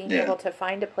 being able to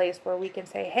find a place where we can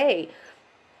say, hey,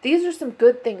 these are some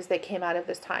good things that came out of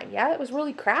this time. Yeah, it was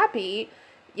really crappy.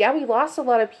 Yeah, we lost a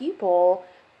lot of people.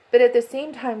 But at the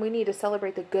same time, we need to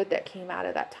celebrate the good that came out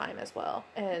of that time as well.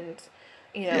 And,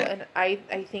 and I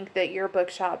think that your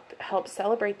bookshop helps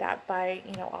celebrate that by,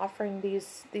 offering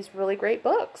these really great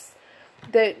books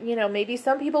that, maybe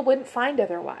some people wouldn't find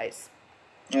otherwise.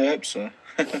 I hope so.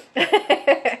 I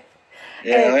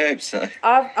hope so.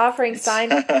 Offering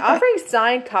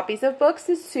signed copies of books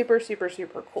is super, super,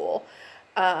 super cool.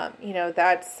 I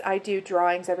do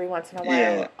drawings every once in a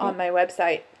while on my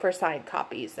website for signed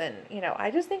copies, and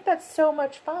I just think that's so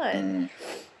much fun.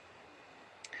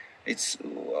 It's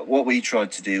what we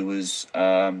tried to do was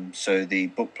so the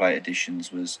book plate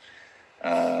editions was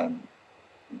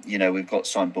we've got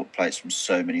signed book plates from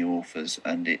so many authors,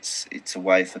 and it's a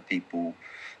way for people.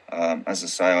 As I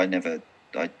say,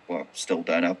 I still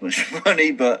don't have much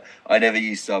money, but I never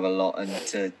used to have a lot.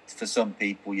 And for some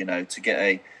people, to get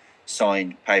a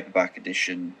signed paperback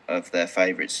edition of their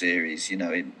favourite series,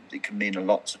 it can mean a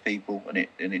lot to people, and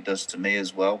it does to me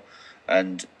as well.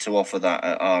 And to offer that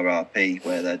at RRP,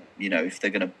 where they're, if they're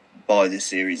going to buy this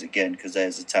series again because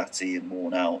there's a tatty and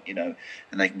worn out, and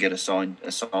they can get a signed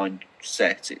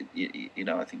set,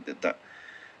 I think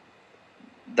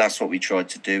that's what we tried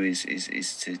to do is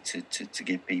to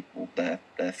give people their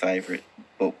favourite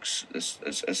books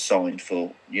as signed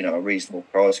for a reasonable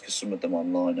price, because some of them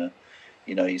online are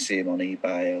you see them on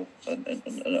eBay and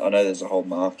I know there's a whole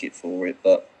market for it,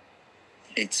 but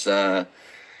it's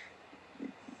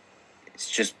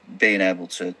just being able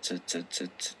to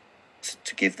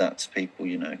give that to people,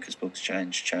 because books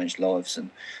change lives, and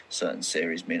certain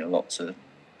series mean a lot to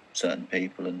certain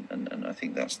people, and I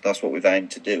think that's what we've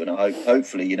aimed to do, and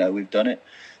hopefully we've done it.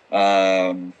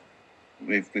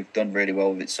 We've done really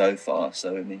well with it so far,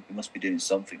 so I mean we must be doing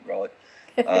something right.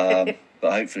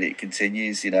 But hopefully it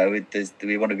continues. We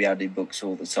want to be adding books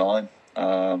all the time.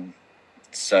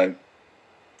 So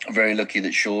I'm very lucky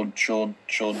that Sean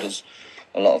does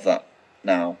a lot of that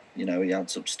now. He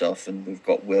adds up stuff, and we've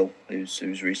got Will,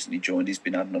 who's recently joined. He's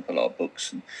been adding up a lot of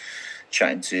books and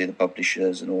chatting to the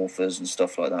publishers and authors and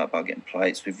stuff like that about getting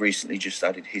plates. We've recently just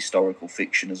added historical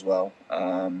fiction as well,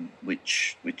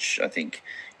 which I think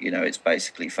it's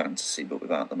basically fantasy but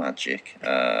without the magic.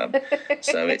 So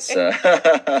it's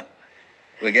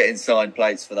we're getting signed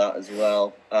plates for that as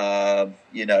well. So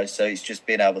it's just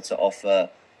being able to offer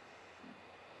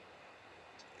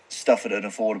stuff at an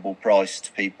affordable price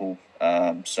to people,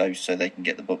 so they can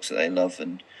get the books that they love.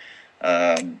 And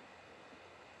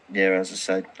as I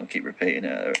said, I'll keep repeating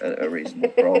it at a reasonable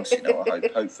price.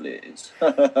 Hopefully it is.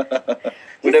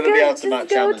 We'll never be able to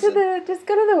match Amazon. Just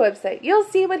go to the website. You'll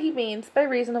see what he means by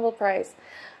reasonable price.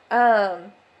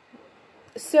 So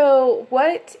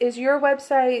what is your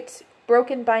website?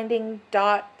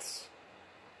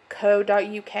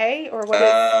 brokenbinding.co.uk, or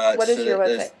what is your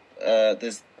website?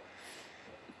 There's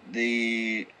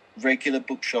the regular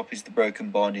bookshop is the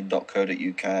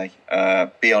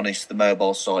brokenbinding.co.uk. Be honest, the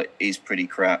mobile site is pretty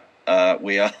crap.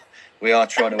 We are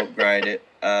trying to upgrade it.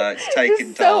 It's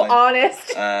taken time. So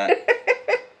honest. I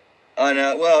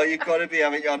know. Well, you've got to be.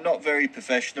 I'm not very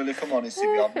professional, if I'm honest with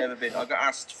you. I've never been. I got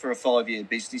asked for a 5-year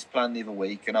business plan the other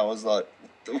week, and I was like,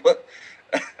 "What?"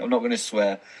 I'm not going to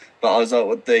swear, but I was like,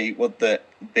 "What the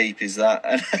beep is that?"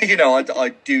 And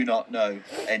I do not know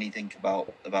anything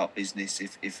about business.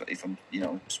 If I'm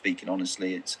speaking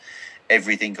honestly, it's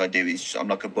everything I do is I'm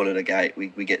like a bull at a gate.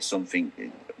 We get something.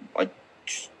 I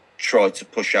try to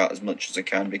push out as much as I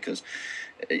can because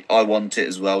I want it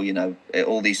as well.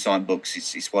 All these signed books,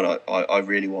 it's what I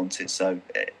really want it. So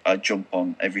I jump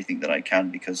on everything that I can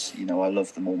because I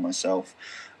love them all myself.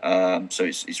 So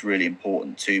it's really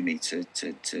important to me to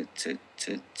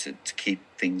keep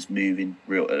things moving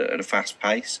real at a fast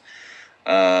pace.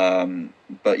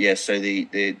 But yeah, so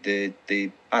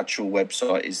the actual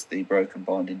website is the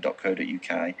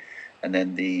brokenbinding.co.uk, and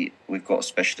then we've got a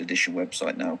special edition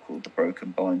website now called the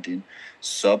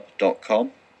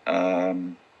brokenbindingsub.com.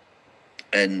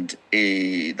 And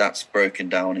that's broken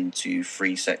down into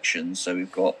 3 sections. So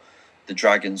we've got the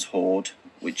Dragon's Hoard,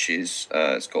 which is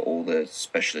it's got all the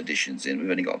special editions in.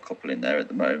 We've only got a couple in there at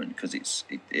the moment because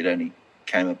it only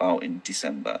came about in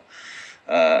December.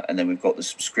 And then we've got the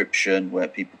subscription where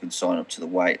people can sign up to the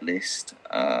wait list,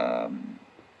 and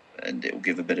it will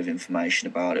give a bit of information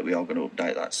about it. We are going to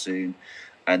update that soon.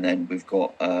 And then we've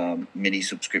got mini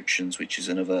subscriptions, which is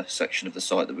another section of the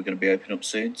site that we're going to be opening up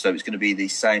soon. So it's going to be the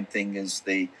same thing as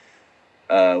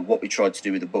what we tried to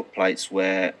do with the book plates,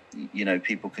 where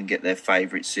people can get their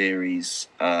favourite series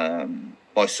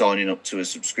by signing up to a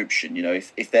subscription.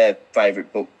 If their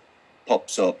favourite book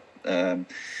pops up that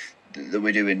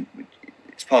we're doing,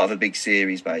 it's part of a big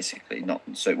series basically.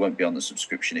 So it won't be on the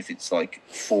subscription if it's like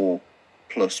 4+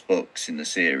 books in the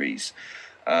series.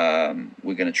 We're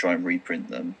going to try and reprint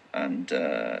them and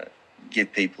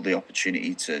give people the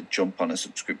opportunity to jump on a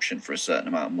subscription for a certain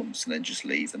amount of months and then just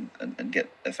leave and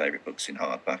get their favourite books in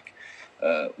hardback,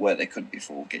 where they couldn't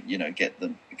before get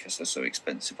them because they're so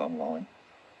expensive online,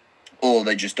 or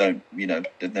they just don't,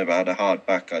 they've never had a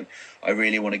hardback. I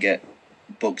really want to get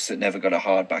books that never got a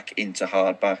hardback into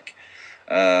hardback.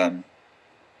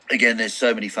 Again, there's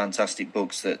so many fantastic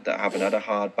books that haven't had a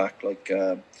hardback, like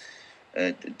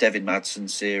Devin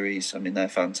Madsen's series. I mean, they're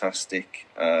fantastic.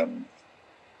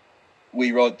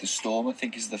 We Ride the Storm, I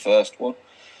think, is the first one.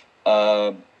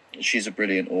 She's a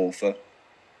brilliant author.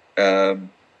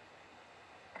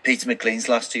 Peter McLean's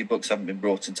last 2 books haven't been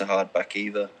brought into hardback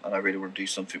either, and I really want to do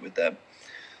something with them.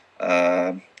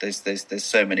 There's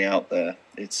so many out there.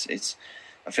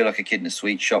 I feel like a kid in a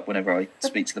sweet shop whenever I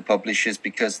speak to the publishers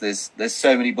because there's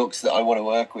so many books that I want to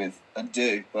work with and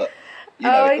do, but it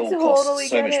all costs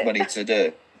so much money to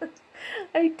do.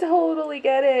 I totally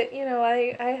get it.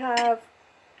 I have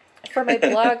for my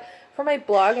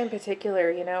blog in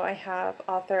particular, I have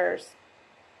authors,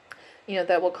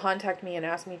 that will contact me and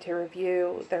ask me to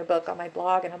review their book on my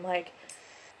blog, and I'm like,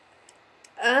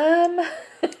 I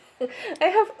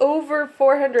have over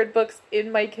 400 books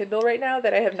in my Kindle right now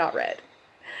that I have not read.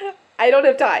 I don't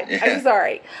have time. Yeah. I'm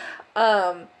sorry.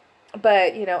 But,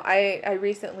 I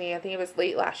recently, I think it was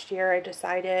late last year, I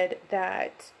decided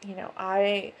that,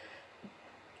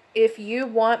 if you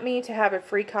want me to have a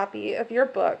free copy of your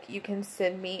book, you can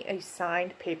send me a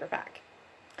signed paperback.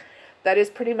 That is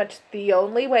pretty much the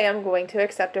only way I'm going to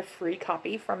accept a free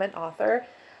copy from an author.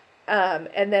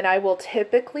 And then I will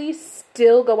typically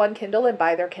still go on Kindle and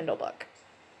buy their Kindle book.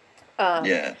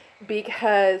 Yeah.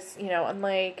 Because, I'm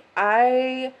like,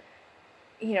 I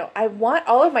want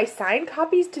all of my signed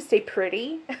copies to stay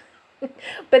pretty.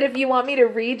 But if you want me to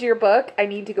read your book, I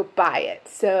need to go buy it.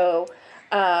 So,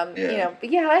 Yeah. but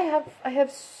yeah, I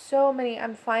have so many.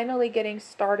 I'm finally getting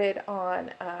started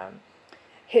on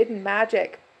Hidden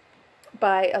Magic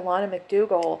by Alana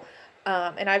McDougall.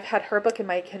 And I've had her book in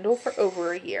my Kindle for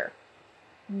over a year.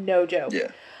 No joke.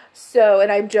 Yeah. So,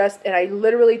 and I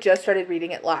literally just started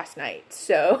reading it last night.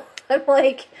 So I'm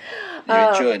like,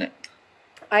 You're enjoying it.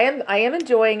 I am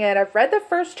enjoying it. I've read the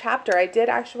first chapter. I did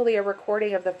actually a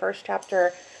recording of the first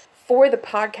chapter for the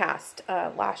podcast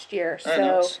last year. Oh,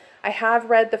 So nice. I have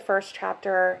read the first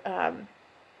chapter, and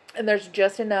there's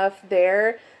just enough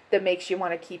there that makes you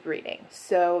want to keep reading.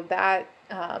 So that,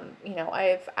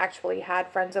 I've actually had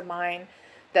friends of mine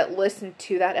that listened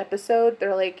to that episode.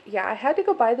 They're like, yeah, I had to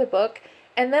go buy the book,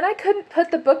 and then I couldn't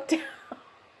put the book down.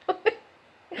 Oh,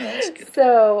 that's good.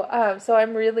 So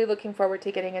I'm really looking forward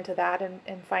to getting into that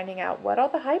and finding out what all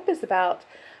the hype is about.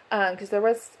 Because there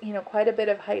was, quite a bit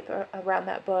of hype around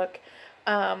that book.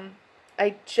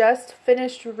 I just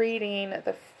finished reading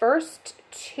the first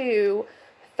two.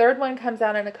 The third one comes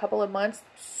out in a couple of months.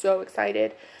 So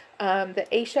excited. The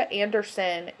Aisha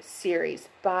Anderson series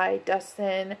by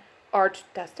Dustin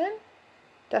Archibald?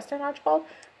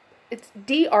 It's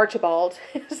D. Archibald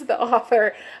is the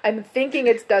author. I'm thinking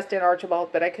it's Dustin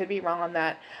Archibald, but I could be wrong on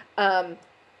that.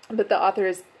 But the author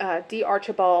is D.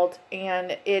 Archibald,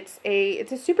 and it's a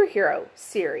superhero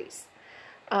series.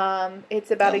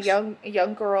 It's about Nice. a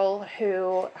young girl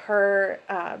who her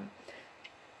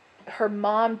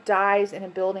mom dies in a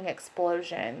building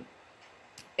explosion,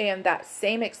 and that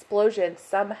same explosion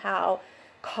somehow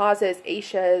causes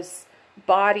Aisha's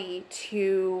body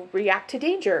to react to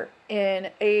danger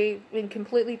in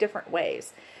completely different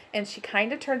ways, and she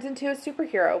kind of turns into a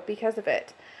superhero because of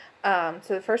it. So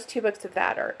the first two books of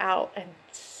that are out and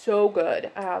so good.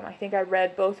 I think I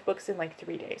read both books in like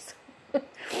 3 days.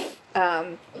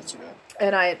 That's good.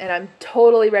 And I'm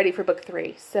totally ready for book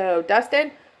 3. So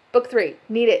Dustin, book 3,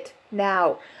 need it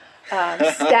now.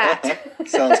 Stat.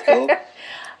 Sounds cool.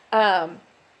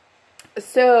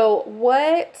 So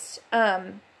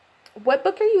what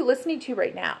book are you listening to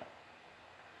right now?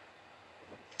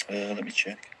 Let me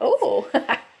check. Oh.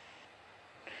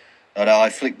 I know I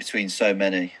flick between so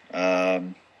many.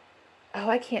 Oh,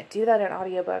 I can't do that in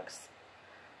audiobooks.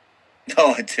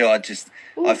 No, I do.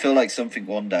 Ooh. I feel like something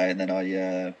one day, and then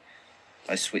I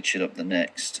switch it up the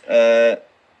next.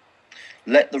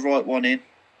 Let the Right One In.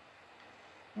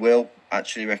 Will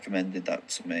actually recommended that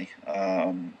to me.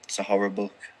 It's a horror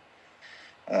book.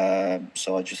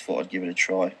 So I just thought I'd give it a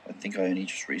try. I think I only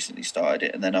just recently started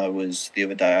it, and then the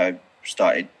other day I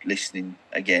started listening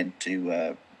again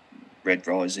to Red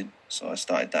Rising, so I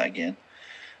started that again.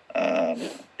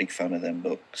 Big fan of them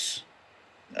books.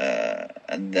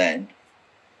 And then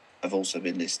I've also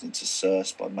been listening to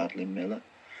Circe by Madeline Miller.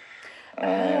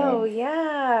 Oh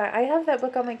yeah, I have that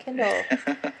book on my Kindle.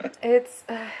 It's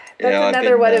that's Yeah,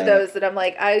 another one of those that I'm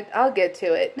like, I'll get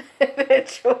to it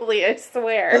eventually. I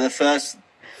swear. Well,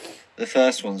 the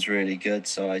first one's really good,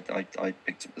 so I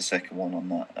picked up the second one on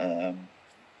that.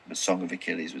 The Song of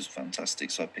Achilles was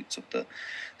fantastic, so I picked up the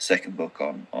second book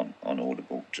on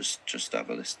Audible just to have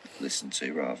a listen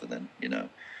to, rather than,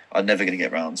 I'm never going to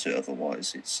get around to it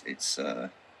otherwise. I'm just, it's the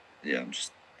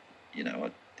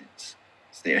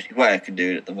only way I can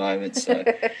do it at the moment. So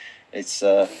it's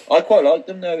I quite like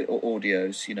them though,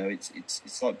 audios.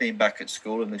 It's like being back at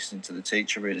school and listening to the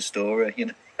teacher read a story.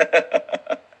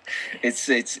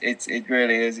 It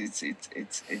really is.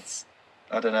 It's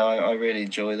I don't know. I really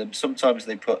enjoy them. Sometimes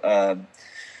they put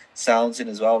sounds in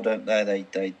as well, don't they?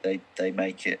 They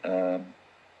make it.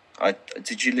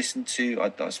 Did you listen to?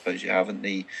 I suppose you haven't.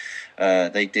 They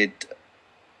did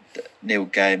Neil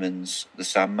Gaiman's The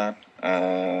Sandman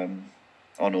on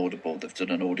Audible. They've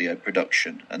done an audio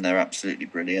production, and they're absolutely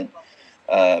brilliant.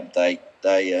 They've.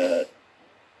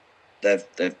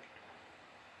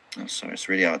 Oh, sorry, it's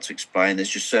really hard to explain. There's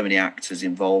just so many actors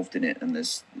involved in it, and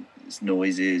there's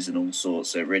noises and all sorts,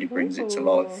 so it really brings it to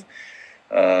life.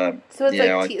 So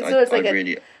it's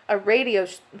really, a radio,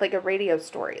 like a radio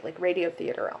story, like radio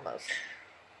theater almost.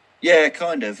 Yeah,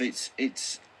 kind of.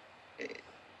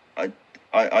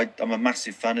 I'm a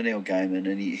massive fan of Neil Gaiman,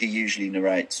 and he usually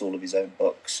narrates all of his own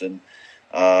books, and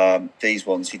these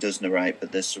ones he does narrate,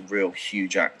 but there's some real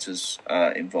huge actors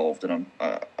involved, and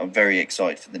I'm very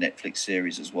excited for the Netflix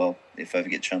series as well, if I ever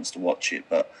get a chance to watch it.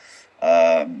 But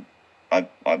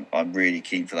I'm really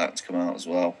keen for that to come out as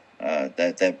well.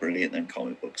 They're brilliant. Them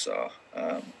comic books are.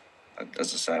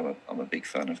 As I say, I'm a big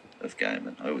fan of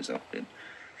gaming. I always have been.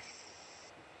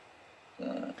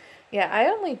 Yeah, I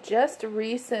only just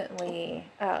recently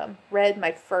read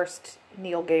my first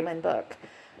Neil Gaiman book.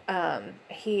 I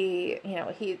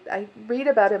read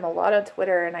about him a lot on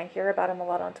Twitter, and I hear about him a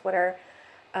lot on Twitter.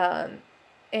 Um,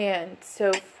 and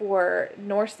so for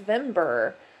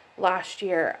Norse-vember last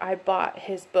year, I bought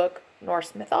his book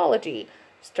Norse Mythology.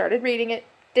 Started reading it.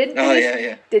 Didn't Oh finish. yeah,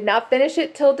 yeah. Did not finish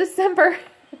it till December.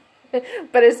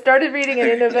 But I started reading it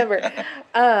in November.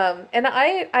 And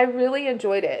I really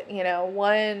enjoyed it.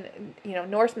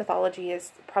 Norse mythology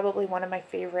is probably one of my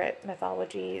favorite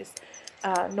mythologies.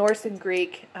 Norse and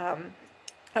Greek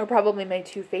are probably my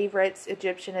two favorites.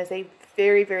 Egyptian is a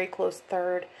very, very close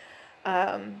third.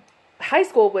 High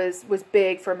school was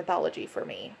big for mythology for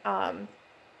me. I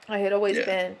had always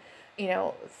been,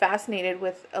 fascinated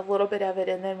with a little bit of it.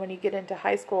 And then when you get into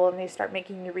high school and they start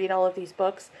making you read all of these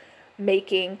books,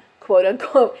 quote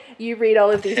unquote, you read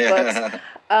all of these books.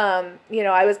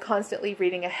 I was constantly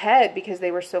reading ahead because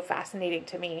they were so fascinating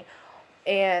to me.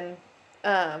 And,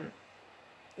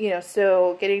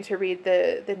 so getting to read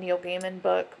the Neil Gaiman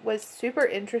book was super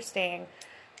interesting.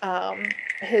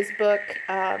 His book,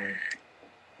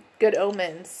 Good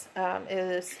Omens,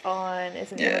 is an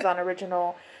Amazon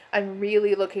original. I'm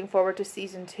really looking forward to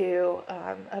season 2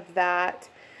 of that.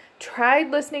 Tried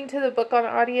listening to the book on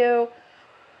audio.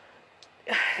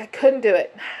 I couldn't do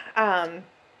it.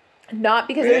 Not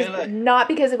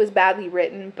because it was badly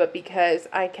written, but because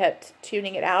I kept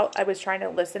tuning it out. I was trying to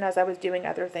listen as I was doing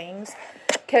other things.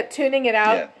 Kept tuning it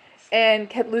out and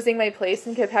kept losing my place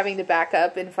and kept having to back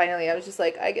up, and finally I was just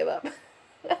like, I give up.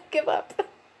 I give up.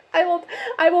 I will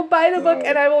buy the book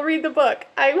and I will read the book.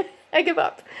 I give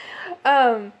up.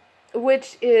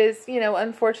 Which is,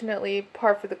 unfortunately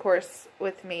par for the course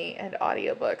with me and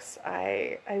audiobooks.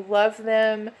 I love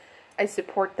them. I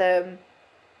support them.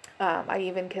 I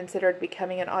even considered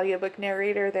becoming an audiobook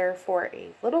narrator there for a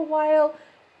little while,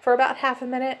 for about half a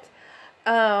minute,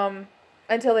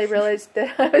 until I realized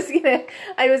that I was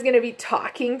gonna be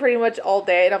talking pretty much all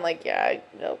day, and I'm like, can't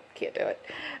do it.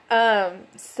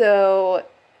 So,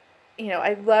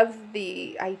 I love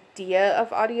the idea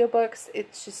of audiobooks.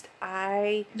 It's just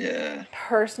I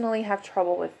personally have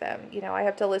trouble with them. I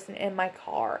have to listen in my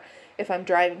car if I'm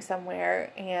driving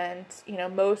somewhere, and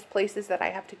most places that I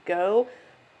have to go,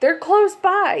 they're close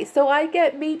by, so I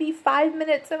get maybe 5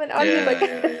 minutes of an audiobook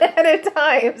at a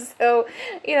time. So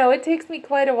it takes me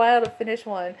quite a while to finish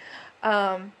one.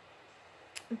 But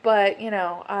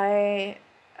I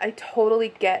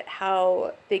totally get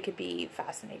how they could be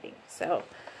fascinating. So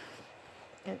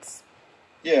it's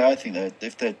I think that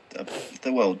if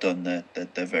they're well done,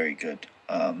 they're very good.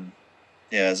 As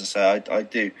I say, I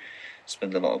do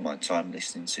spend a lot of my time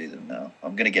listening to them now.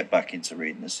 I'm going to get back into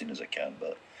reading as soon as I can,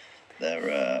 but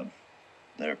they're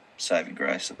saving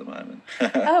grace at the moment.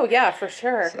 Oh yeah, for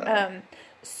sure.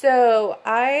 So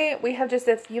we have just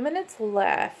a few minutes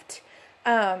left.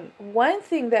 One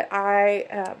thing that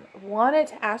I wanted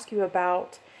to ask you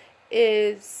about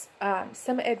is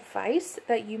some advice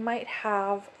that you might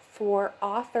have for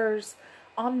authors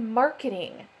on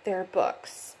marketing their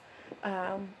books.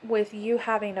 With you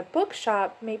having a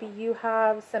bookshop, maybe you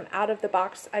have some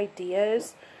out-of-the-box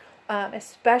ideas,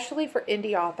 especially for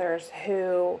indie authors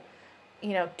who,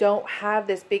 don't have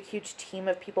this big, huge team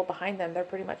of people behind them. They're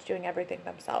pretty much doing everything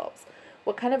themselves.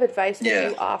 What kind of advice would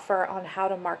you offer on how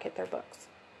to market their books?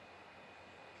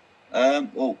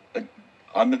 Well,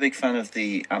 I'm a big fan of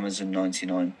the Amazon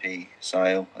 99p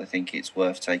sale. I think it's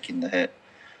worth taking the hit,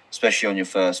 especially on your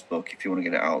first book. If you want to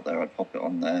get it out there, I'd pop it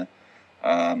on there.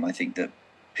 I think that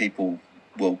people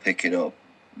will pick it up.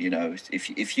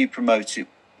 If you promote it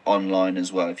online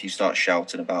as well, if you start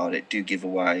shouting about it, do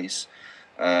giveaways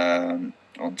on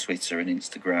Twitter and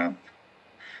Instagram,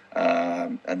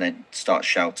 and then start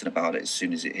shouting about it as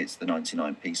soon as it hits the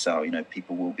 99p sale.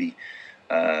 People will be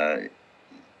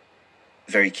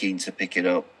very keen to pick it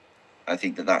up. I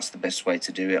think that that's the best way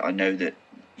to do it. I know that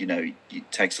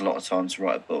it takes a lot of time to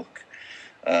write a book.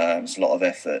 It's a lot of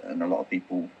effort, and a lot of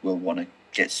people will want to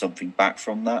get something back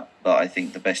from that. But I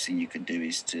think the best thing you can do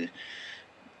is to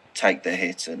take the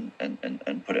hit and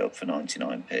put it up for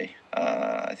 99p.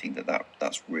 I think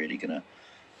that's really going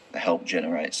to help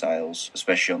generate sales,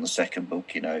 especially on the second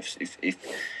book.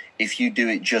 If you do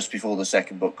it just before the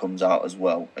second book comes out as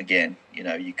well, again,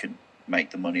 you can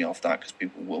make the money off that because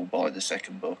people will buy the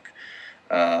second book.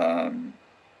 I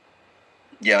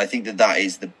think that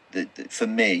is the for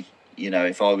me.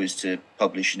 If I was to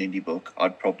publish an indie book,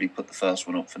 I'd probably put the first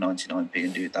one up for 99p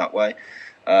and do it that way.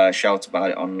 shout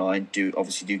about it online. Do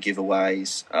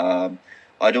giveaways.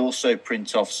 I'd also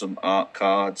print off some art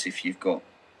cards if you've got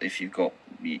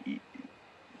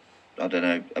I don't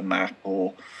know, a map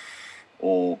or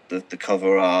the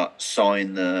cover art.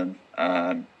 Sign them.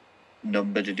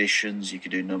 Numbered editions. You could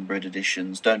do numbered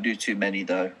editions. Don't do too many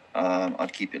though.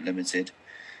 I'd keep it limited.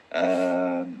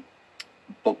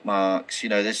 Bookmarks.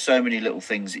 There's so many little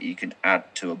things that you can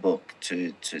add to a book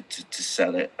to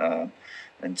sell it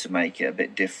and to make it a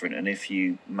bit different. And if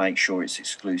you make sure it's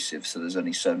exclusive, so there's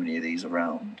only so many of these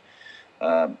around,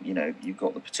 you've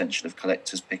got the potential of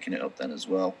collectors picking it up then as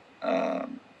well.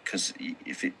 Because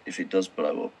if it does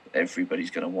blow up,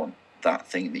 everybody's going to want that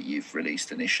thing that you've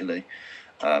released initially.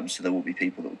 So there will be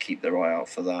people that will keep their eye out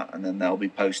for that, and then they'll be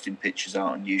posting pictures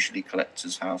out. And usually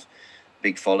collectors have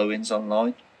big followings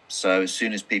online. So as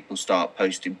soon as people start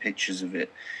posting pictures of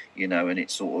it, and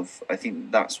it's sort of, I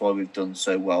think that's why we've done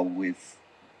so well with,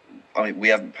 we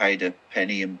haven't paid a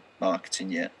penny in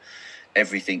marketing yet.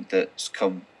 Everything that's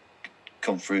come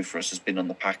through for us has been on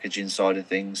the packaging side of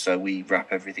things. So we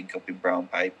wrap everything up in brown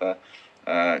paper,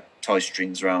 tie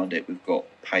strings around it. We've got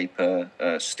paper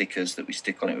stickers that we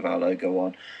stick on it with our logo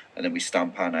on, and then we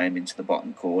stamp our name into the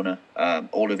bottom corner.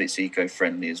 All of it's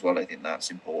eco-friendly as well. I think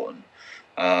that's important.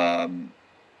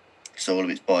 So all of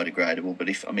it's biodegradable. But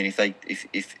if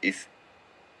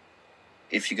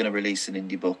you're going to release an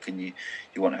indie book and you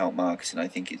want to help marketing, I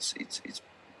think it's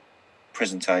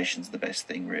presentation's the best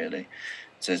thing really.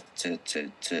 To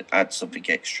add something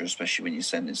extra, especially when you're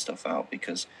sending stuff out,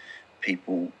 because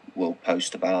people will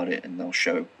post about it and they'll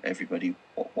show everybody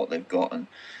what they've got, and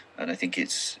I think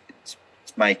it's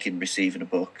making receiving a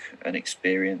book an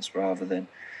experience rather than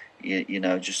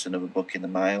just another book in the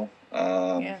mail.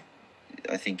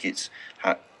 I think it's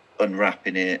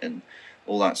unwrapping it and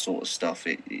all that sort of stuff.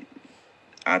 It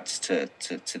adds to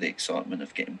the excitement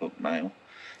of getting book mail.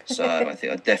 So I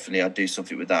think I'd do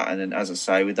something with that. And then, as I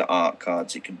say, with the art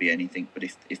cards, it can be anything. But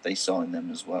if they sign them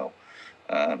as well,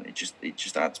 it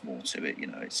just adds more to it.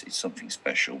 It's something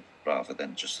special rather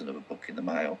than just another book in the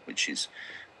mail, which is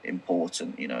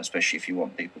important. Especially if you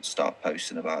want people to start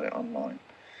posting about it online.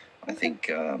 I think,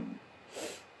 I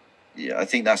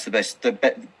think that's the best.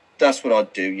 That's what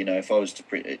I'd do. If I was to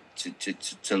print it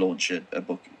to launch a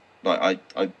book, like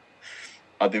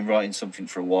I've been writing something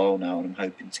for a while now, and I'm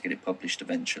hoping to get it published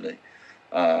eventually.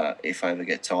 If I ever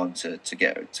get time to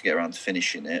get around to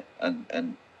finishing it,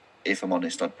 and if I'm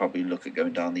honest, I'd probably look at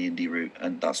going down the indie route,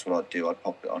 and that's what I'd do. I'd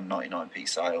pop it on 99p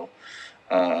sale,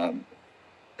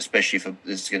 especially if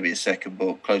there's going to be a second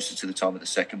book, closer to the time of the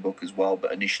second book as well.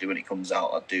 But initially, when it comes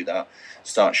out, I'd do that,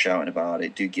 start shouting about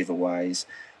it, do giveaways,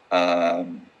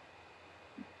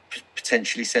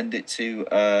 potentially send it to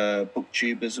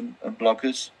booktubers and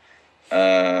bloggers.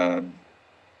 And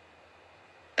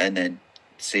then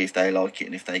see if they like it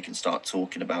and if they can start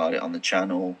talking about it on the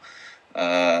channel,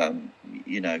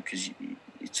 because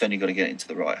it's only got to get into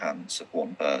the right hands of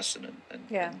one person, and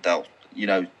they'll,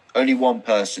 only one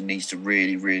person needs to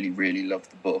really, really, really love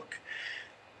the book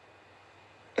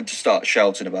and to start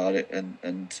shouting about it, and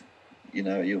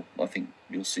I think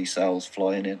you'll see sales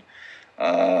flying in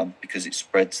because it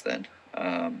spreads then.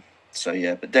 So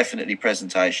yeah, but definitely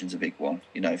presentation's a big one.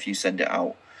 If you send it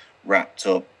out wrapped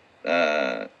up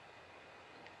and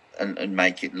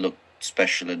make it look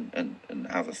special and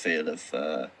have a feel of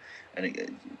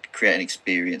and create an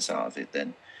experience out of it,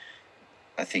 then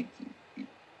I think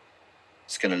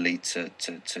it's going to lead to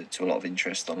a lot of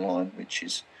interest online, which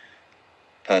is,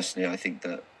 personally, I think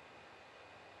that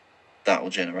will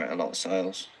generate a lot of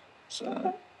sales.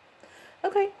 So.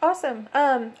 Okay, awesome.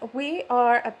 We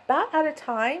are about out of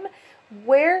time.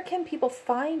 Where can people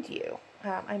find you?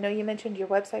 I know you mentioned your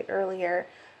website earlier.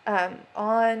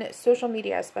 On social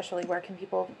media, especially, where can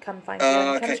people come find you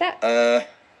and come chat?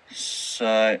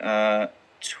 So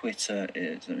Twitter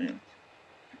is.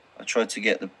 I tried to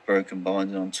get the Broken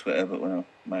Binding on Twitter, but when I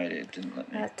made it didn't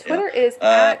let me. Twitter is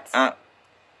at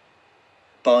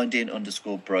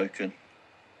binding_broken.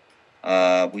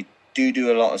 We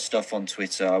do a lot of stuff on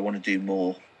Twitter. I want to do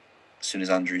more as soon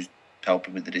as Andrew's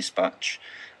helping with the dispatch.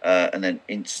 And then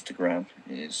Instagram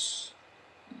is...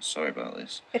 Sorry about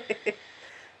this.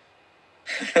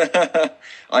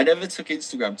 I never took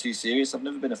Instagram too serious. I've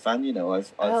never been a fan,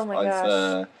 gosh.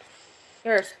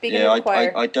 You're speaking to the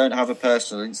choir. I don't have a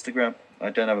personal Instagram.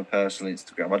 I don't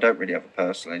really have a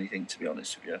personal anything, to be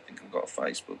honest with you. I think I've got a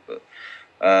Facebook, but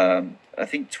I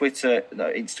think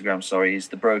Instagram, is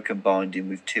the Broken Binding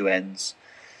with 2 N's.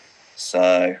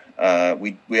 So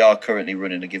we are currently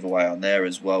running a giveaway on there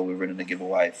as well. We're running a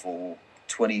giveaway for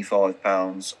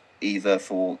 £25, either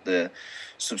for the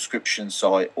subscription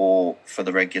site or for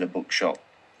the regular bookshop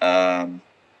We're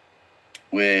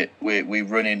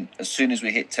running, as soon as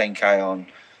we hit 10K on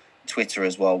Twitter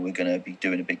as well, we're going to be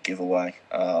doing a big giveaway.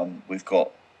 We've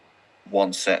got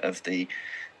one set of the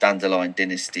Dandelion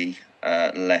Dynasty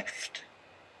left,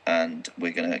 and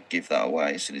we're going to give that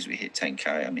away as soon as we hit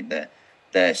 10K. I mean,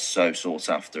 they're so sought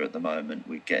after at the moment.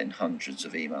 We're getting hundreds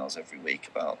of emails every week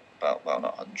about well,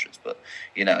 not hundreds, but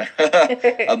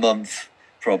a month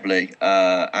probably,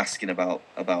 asking about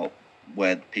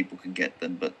where people can get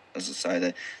them. But as I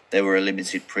say, they were a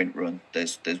limited print run.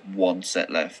 There's one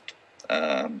set left,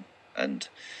 and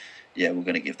yeah, we're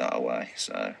going to give that away.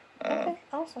 So Okay,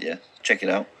 awesome. yeah, check it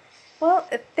out. Well,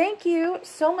 thank you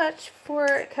so much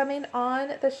for coming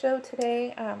on the show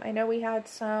today. I know we had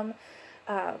some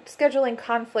scheduling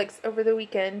conflicts over the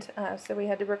weekend, so we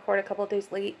had to record a couple of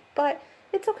days late, but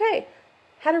it's okay.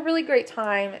 Had a really great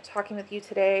time talking with you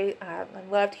today. I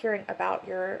loved hearing about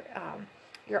your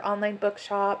online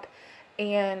bookshop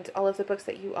and all of the books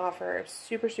that you offer.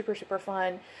 Super, super, super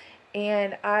fun.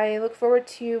 And I look forward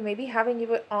to maybe having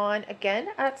you on again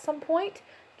at some point.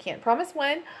 Can't promise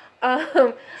when.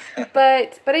 But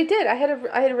I did. I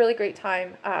had a really great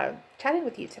time chatting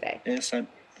with you today. Yeah, so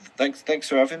thanks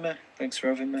for having me.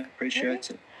 Appreciate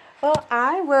it. Well,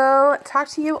 I will talk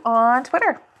to you on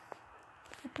Twitter.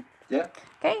 Yeah.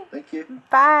 Okay. Thank you.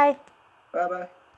 Bye. Bye-bye.